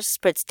course,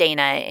 puts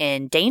Dana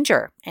in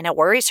danger, and it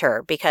worries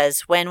her,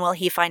 because when will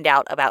he find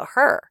out about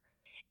her?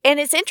 And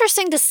it's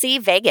interesting to see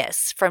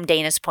Vegas from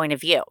Dana's point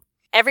of view.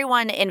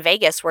 Everyone in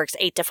Vegas works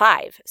 8 to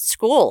 5.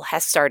 School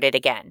has started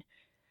again.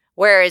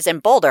 Whereas in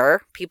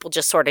Boulder, people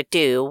just sort of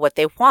do what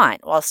they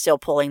want while still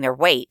pulling their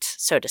weight,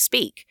 so to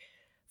speak.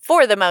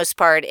 For the most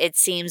part, it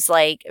seems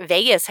like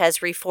Vegas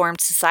has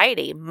reformed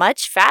society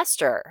much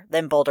faster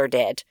than Boulder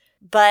did.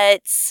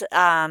 But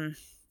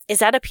is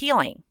that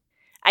appealing?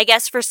 I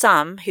guess for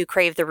some who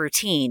crave the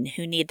routine,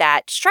 who need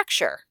that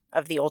structure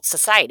of the old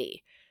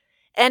society.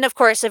 And of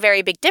course, a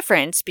very big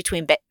difference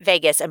between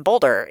Vegas and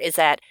Boulder is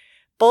that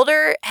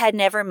Boulder had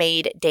never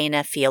made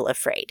Dana feel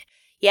afraid.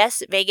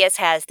 Yes, Vegas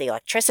has the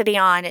electricity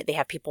on, they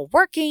have people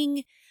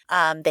working,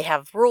 they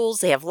have rules,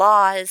 they have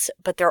laws,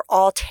 but they're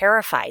all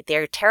terrified.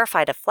 They're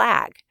terrified of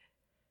Flag.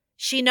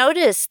 She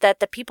noticed that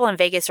the people in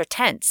Vegas are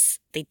tense.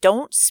 They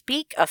don't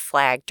speak of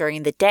Flag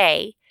during the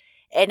day,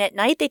 and at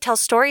night they tell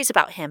stories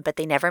about him, but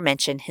they never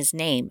mention his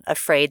name,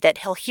 afraid that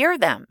he'll hear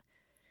them.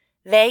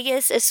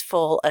 Vegas is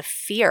full of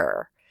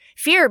fear.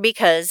 Fear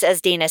because,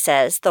 as Dana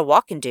says, the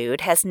walking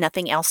dude has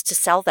nothing else to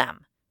sell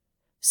them.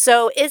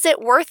 So is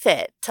it worth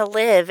it to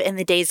live in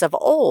the days of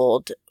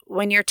old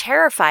when you're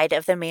terrified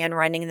of the man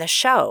running the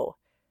show?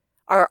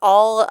 Are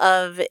all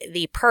of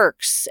the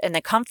perks and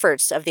the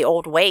comforts of the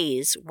old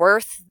ways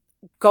worth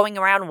going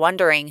around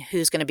wondering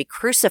who's going to be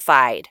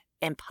crucified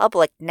in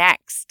public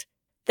next?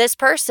 This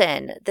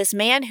person, this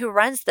man who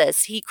runs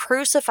this, he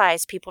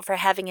crucifies people for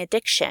having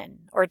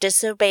addiction or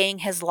disobeying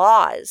his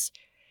laws.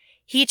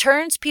 He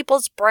turns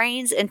people's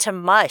brains into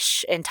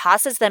mush and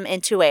tosses them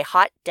into a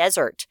hot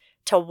desert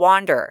to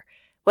wander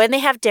when they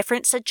have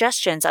different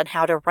suggestions on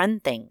how to run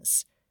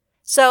things.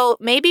 So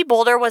maybe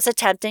Boulder was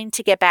attempting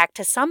to get back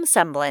to some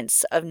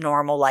semblance of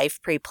normal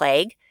life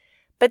pre-plague,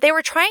 but they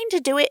were trying to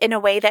do it in a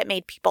way that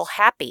made people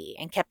happy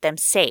and kept them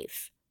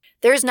safe.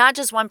 There's not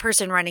just one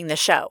person running the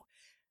show.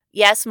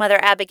 Yes,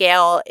 Mother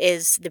Abigail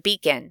is the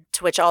beacon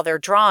to which all they're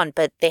drawn,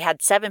 but they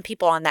had 7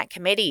 people on that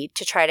committee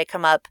to try to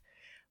come up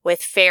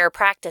with fair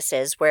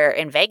practices where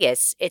in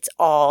Vegas, it's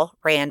all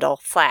Randall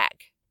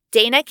Flagg.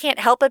 Dana can't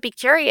help but be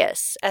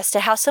curious as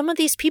to how some of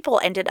these people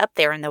ended up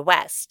there in the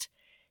West.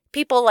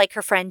 People like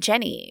her friend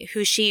Jenny,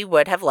 who she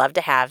would have loved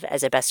to have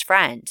as a best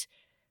friend.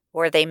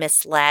 Were they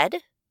misled?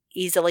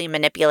 Easily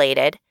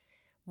manipulated?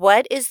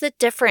 What is the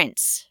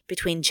difference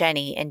between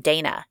Jenny and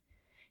Dana?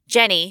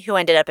 Jenny, who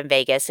ended up in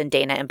Vegas, and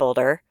Dana in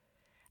Boulder.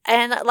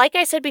 And like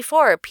I said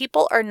before,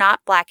 people are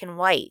not black and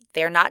white.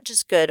 They're not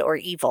just good or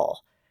evil.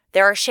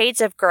 There are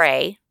shades of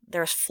gray.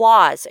 There's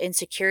flaws,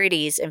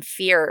 insecurities, and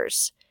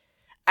fears.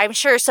 I'm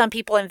sure some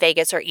people in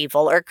Vegas are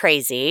evil or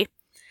crazy,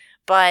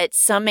 but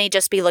some may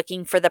just be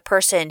looking for the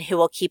person who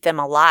will keep them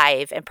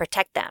alive and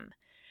protect them,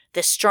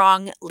 the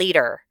strong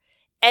leader.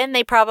 And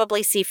they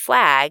probably see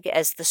Flagg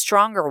as the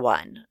stronger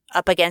one,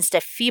 up against a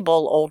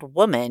feeble old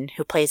woman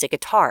who plays a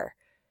guitar.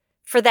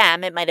 For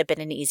them, it might have been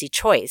an easy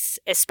choice,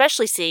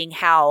 especially seeing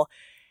how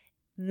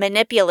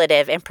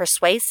manipulative and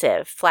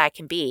persuasive Flagg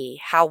can be,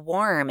 how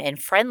warm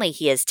and friendly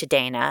he is to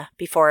Dana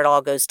before it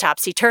all goes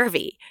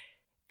topsy-turvy.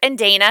 And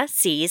Dana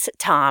sees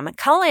Tom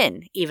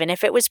Cullen, even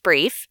if it was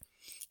brief,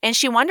 and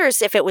she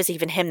wonders if it was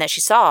even him that she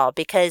saw,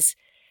 because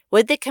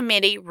would the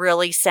committee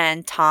really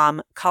send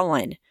Tom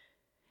Cullen?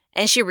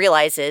 And she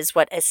realizes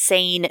what a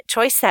sane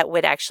choice that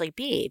would actually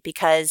be,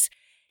 because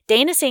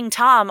Dana seeing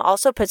Tom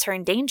also puts her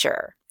in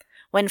danger.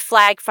 When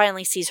Flagg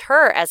finally sees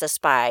her as a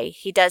spy,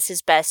 he does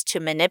his best to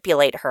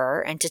manipulate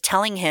her into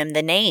telling him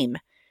the name.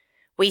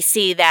 We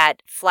see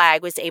that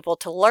Flagg was able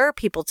to lure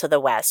people to the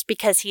West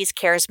because he's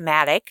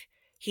charismatic,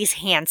 he's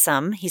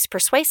handsome, he's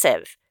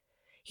persuasive.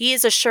 He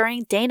is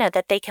assuring Dana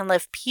that they can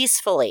live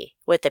peacefully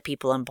with the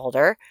people in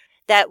Boulder,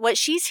 that what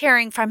she's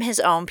hearing from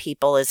his own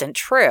people isn't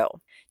true.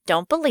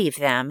 Don't believe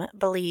them,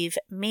 believe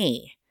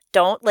me.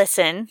 Don't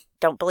listen,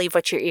 don't believe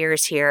what your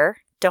ears hear,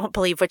 don't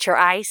believe what your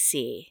eyes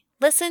see.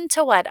 Listen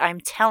to what I'm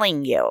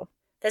telling you.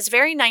 That's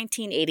very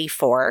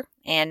 1984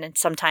 and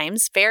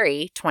sometimes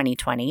very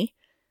 2020.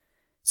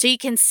 So you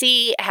can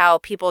see how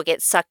people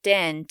get sucked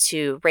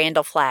into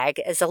Randall Flagg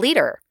as a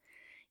leader.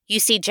 You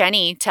see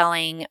Jenny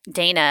telling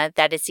Dana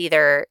that it's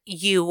either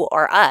you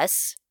or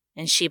us,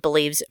 and she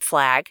believes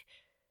Flagg.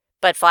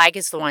 But Flagg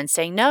is the one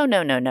saying, no.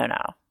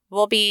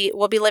 We'll be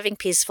living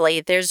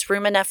peacefully. There's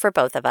room enough for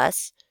both of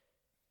us.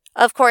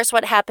 Of course,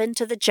 what happened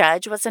to the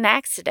judge was an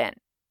accident.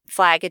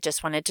 Flagg had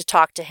just wanted to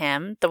talk to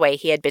him the way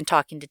he had been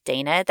talking to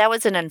Dana. That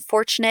was an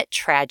unfortunate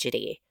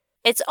tragedy.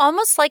 It's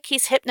almost like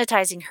he's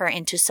hypnotizing her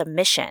into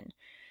submission,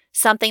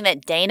 something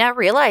that Dana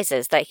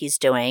realizes that he's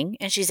doing,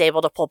 and she's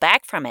able to pull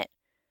back from it.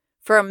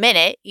 For a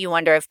minute, you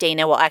wonder if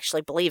Dana will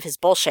actually believe his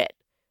bullshit.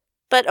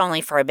 But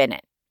only for a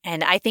minute.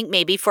 And I think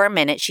maybe for a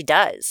minute she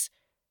does.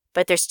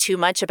 But there's too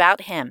much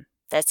about him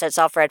that sets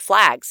off red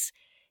flags.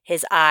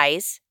 His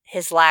eyes,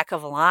 his lack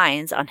of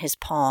lines on his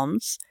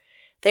palms.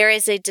 There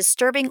is a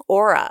disturbing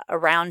aura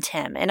around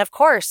him. And of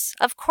course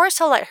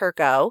he'll let her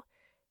go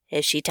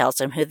if she tells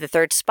him who the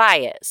third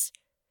spy is.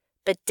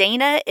 But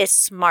Dana is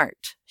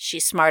smart.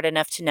 She's smart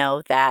enough to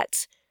know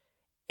that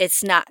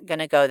it's not going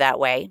to go that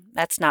way.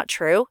 That's not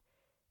true.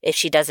 If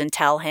she doesn't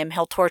tell him,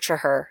 he'll torture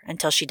her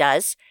until she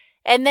does,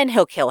 and then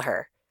he'll kill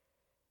her.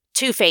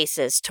 Two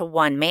faces to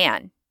one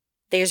man.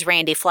 There's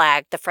Randy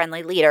Flagg, the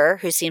friendly leader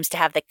who seems to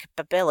have the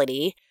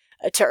capability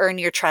to earn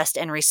your trust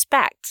and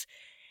respect.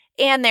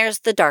 And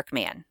there's the dark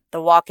man,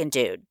 the walking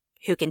dude,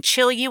 who can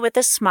chill you with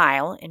a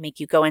smile and make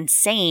you go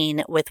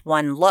insane with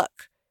one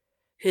look,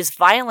 whose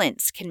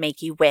violence can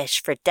make you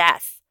wish for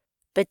death.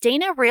 But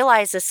Dana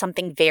realizes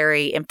something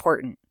very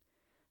important.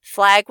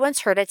 Flagg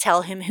wants her to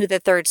tell him who the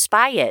third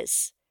spy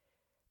is.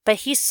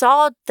 But he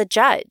saw the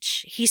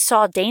judge. He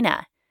saw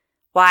Dana.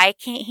 Why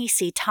can't he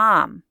see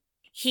Tom?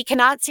 He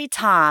cannot see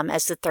Tom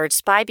as the third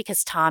spy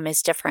because Tom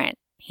is different.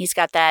 He's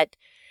got that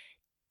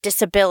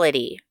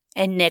disability.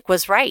 And Nick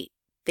was right.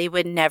 They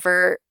would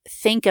never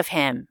think of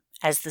him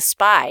as the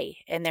spy.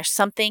 And there's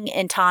something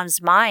in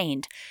Tom's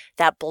mind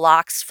that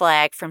blocks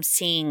Flagg from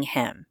seeing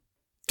him.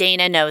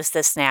 Dana knows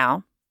this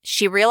now.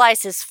 She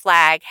realizes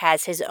Flagg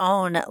has his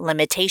own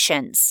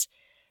limitations.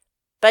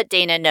 But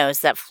Dana knows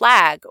that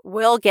Flagg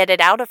will get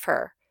it out of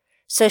her.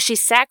 So she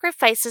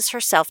sacrifices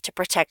herself to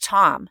protect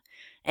Tom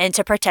and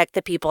to protect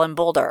the people in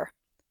Boulder.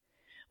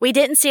 We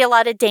didn't see a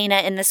lot of Dana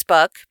in this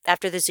book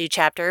after the zoo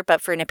chapter,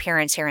 but for an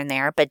appearance here and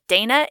there. But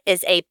Dana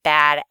is a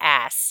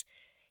badass.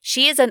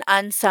 She is an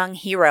unsung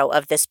hero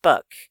of this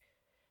book.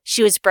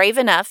 She was brave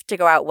enough to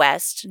go out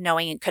west,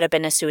 knowing it could have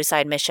been a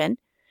suicide mission.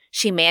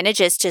 She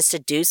manages to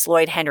seduce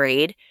Lloyd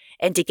Henreid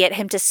and to get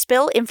him to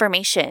spill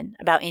information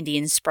about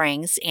Indian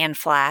Springs and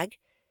Flagg.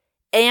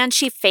 And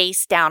she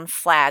faced down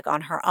Flagg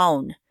on her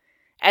own.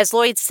 As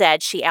Lloyd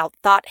said, she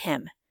outthought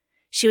him.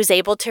 She was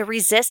able to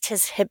resist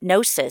his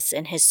hypnosis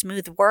and his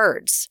smooth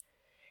words.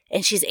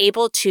 And she's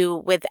able to,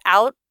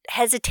 without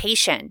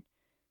hesitation,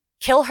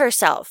 kill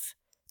herself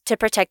to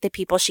protect the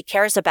people she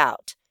cares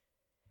about.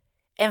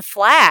 And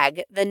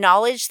Flagg, the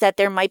knowledge that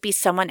there might be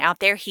someone out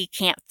there he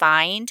can't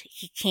find,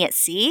 he can't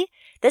see,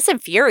 this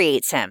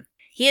infuriates him.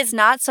 He is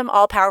not some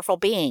all-powerful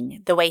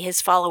being the way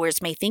his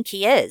followers may think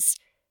he is.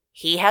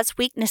 He has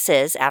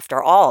weaknesses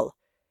after all.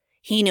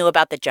 He knew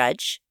about the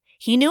judge.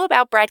 He knew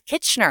about Brad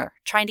Kitchener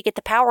trying to get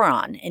the power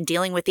on and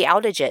dealing with the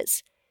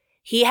outages.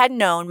 He had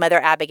known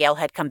Mother Abigail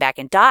had come back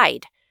and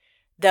died.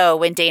 Though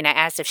when Dana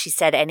asks if she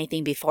said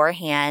anything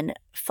beforehand,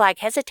 Flagg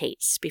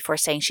hesitates before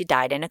saying she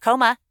died in a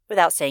coma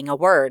without saying a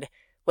word,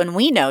 when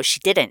we know she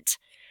didn't.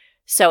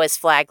 So is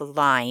Flagg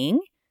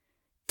lying?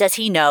 Does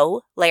he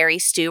know Larry,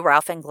 Stu,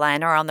 Ralph, and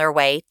Glenn are on their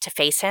way to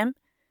face him?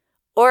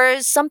 Or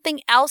is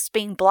something else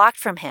being blocked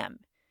from him?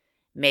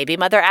 Maybe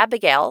Mother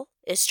Abigail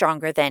is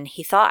stronger than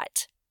he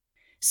thought.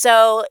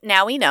 So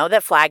now we know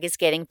that Flagg is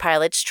getting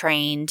pilots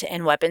trained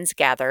and weapons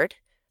gathered.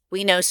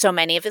 We know so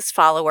many of his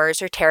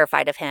followers are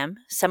terrified of him.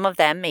 Some of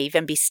them may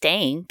even be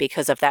staying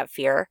because of that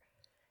fear.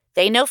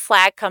 They know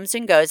Flagg comes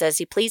and goes as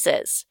he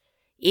pleases.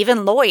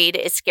 Even Lloyd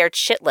is scared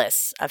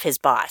shitless of his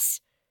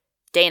boss.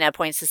 Dana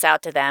points this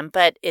out to them,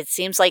 but it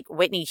seems like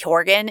Whitney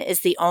Horgan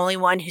is the only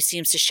one who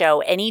seems to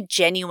show any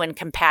genuine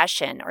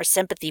compassion or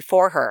sympathy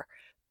for her.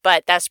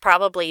 But that's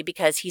probably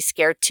because he's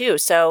scared too,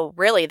 so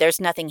really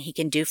there's nothing he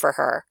can do for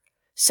her.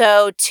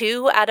 So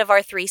 2 out of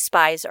our 3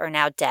 spies are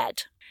now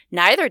dead.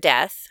 Neither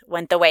death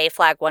went the way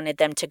Flagg wanted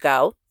them to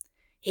go.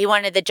 He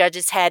wanted the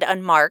judge's head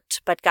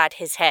unmarked, but got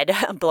his head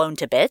blown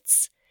to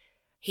bits.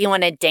 He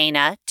wanted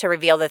Dana to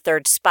reveal the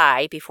 3rd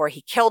spy before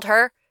he killed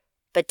her,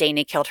 but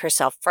Dana killed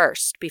herself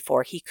first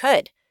before he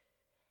could.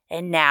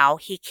 And now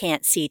he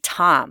can't see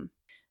Tom.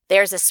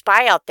 There's a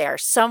spy out there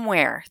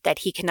somewhere that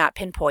he cannot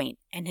pinpoint,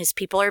 and his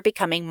people are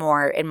becoming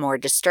more and more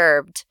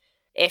disturbed.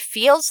 It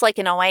feels like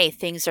in a way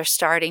things are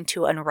starting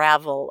to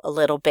unravel a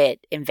little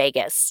bit in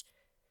Vegas.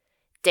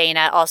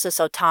 Dana also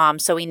saw Tom,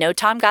 so we know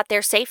Tom got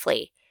there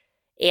safely.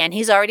 And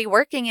he's already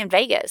working in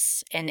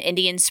Vegas, in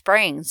Indian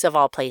Springs of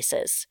all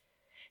places.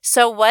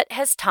 So what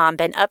has Tom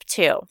been up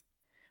to?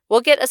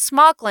 We'll get a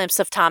small glimpse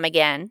of Tom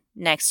again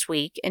next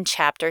week in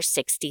Chapter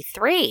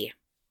 63.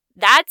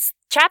 That's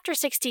Chapter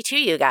 62,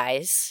 you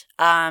guys.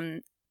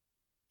 I've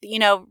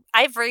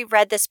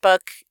reread this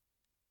book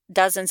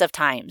dozens of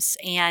times.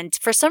 And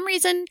for some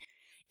reason,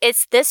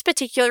 it's this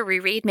particular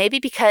reread, maybe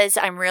because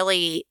I'm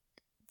really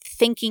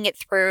thinking it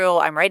through.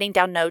 I'm writing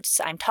down notes.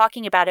 I'm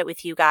talking about it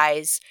with you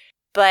guys.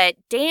 But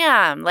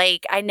damn,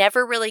 I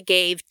never really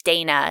gave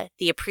Dana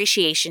the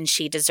appreciation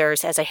she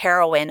deserves as a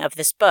heroine of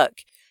this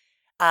book.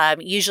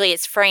 Usually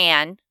it's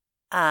Fran.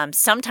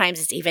 Sometimes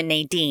it's even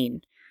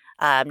Nadine.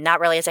 Not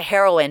really as a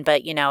heroine,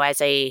 but,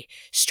 as a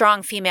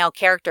strong female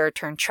character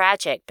turned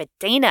tragic. But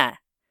Dana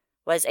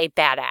was a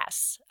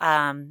badass.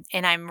 And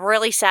I'm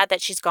really sad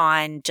that she's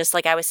gone, just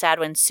like I was sad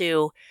when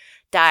Sue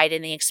died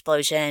in the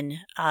explosion.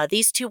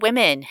 These 2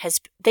 women,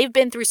 they've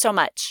been through so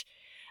much.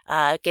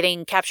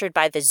 Getting captured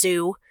by the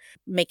zoo,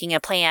 making a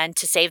plan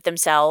to save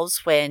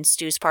themselves when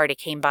Stu's party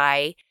came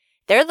by.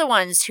 They're the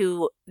ones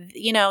who,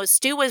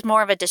 Stu was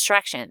more of a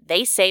distraction.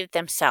 They saved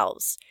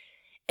themselves.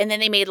 And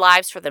then they made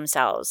lives for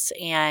themselves.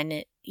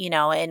 And,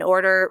 in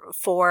order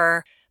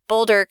for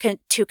Boulder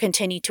to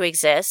continue to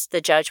exist,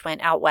 the judge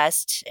went out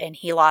west and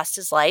he lost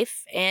his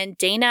life. And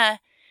Dana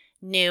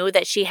knew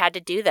that she had to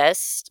do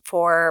this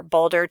for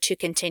Boulder to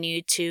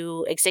continue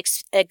to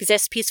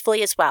exist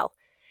peacefully as well.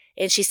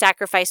 And she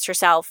sacrificed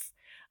herself.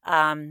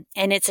 And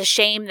it's a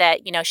shame that,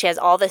 she has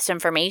all this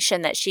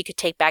information that she could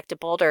take back to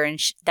Boulder, and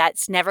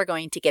that's never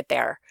going to get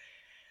there.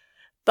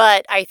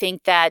 But I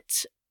think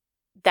that's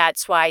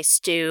why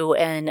Stu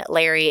and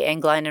Larry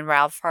and Glenn and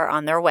Ralph are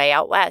on their way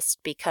out west,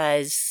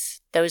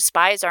 because those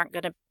spies aren't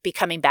going to be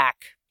coming back.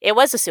 It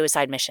was a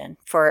suicide mission,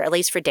 at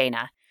least for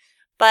Dana.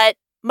 But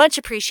much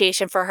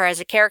appreciation for her as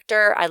a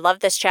character. I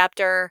love this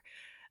chapter.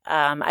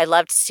 I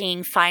loved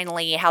seeing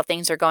finally how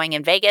things are going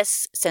in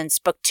Vegas, since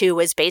book 2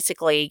 was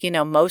basically,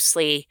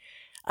 mostly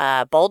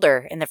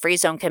Boulder and the Free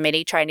Zone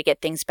Committee trying to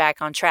get things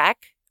back on track.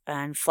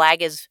 And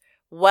Flagg is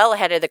well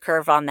ahead of the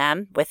curve on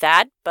them with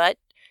that, but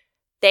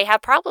they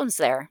have problems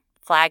there.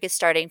 Flagg is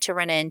starting to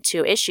run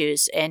into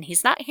issues, and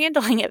he's not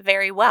handling it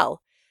very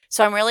well.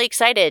 So I'm really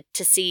excited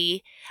to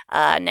see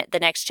the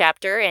next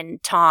chapter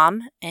and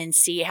Tom and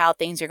see how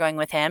things are going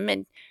with him,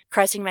 and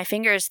crossing my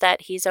fingers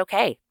that he's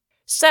okay.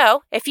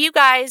 So if you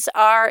guys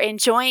are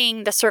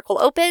enjoying The Circle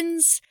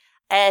Opens,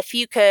 if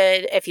you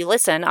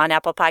listen on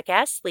Apple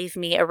Podcasts, leave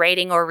me a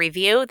rating or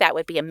review. That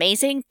would be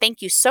amazing.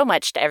 Thank you so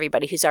much to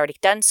everybody who's already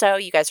done so.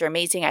 You guys are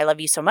amazing. I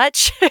love you so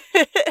much.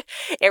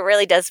 It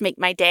really does make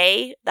my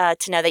day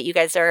to know that you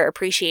guys are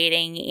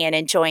appreciating and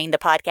enjoying the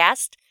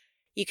podcast.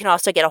 You can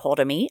also get a hold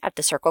of me at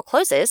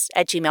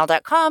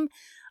thecirclecloses@gmail.com,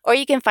 or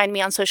you can find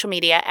me on social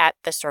media at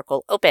The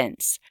Circle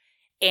Opens.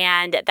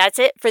 And that's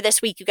it for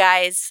this week, you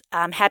guys.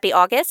 Happy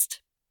August.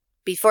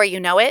 Before you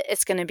know it,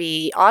 it's going to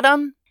be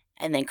autumn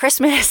and then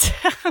Christmas.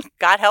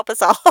 God help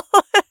us all.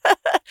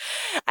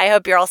 I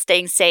hope you're all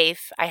staying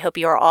safe. I hope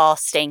you're all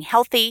staying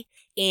healthy.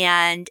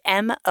 And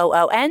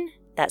MOON,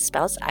 that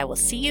spells I will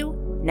see you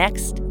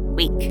next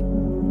week.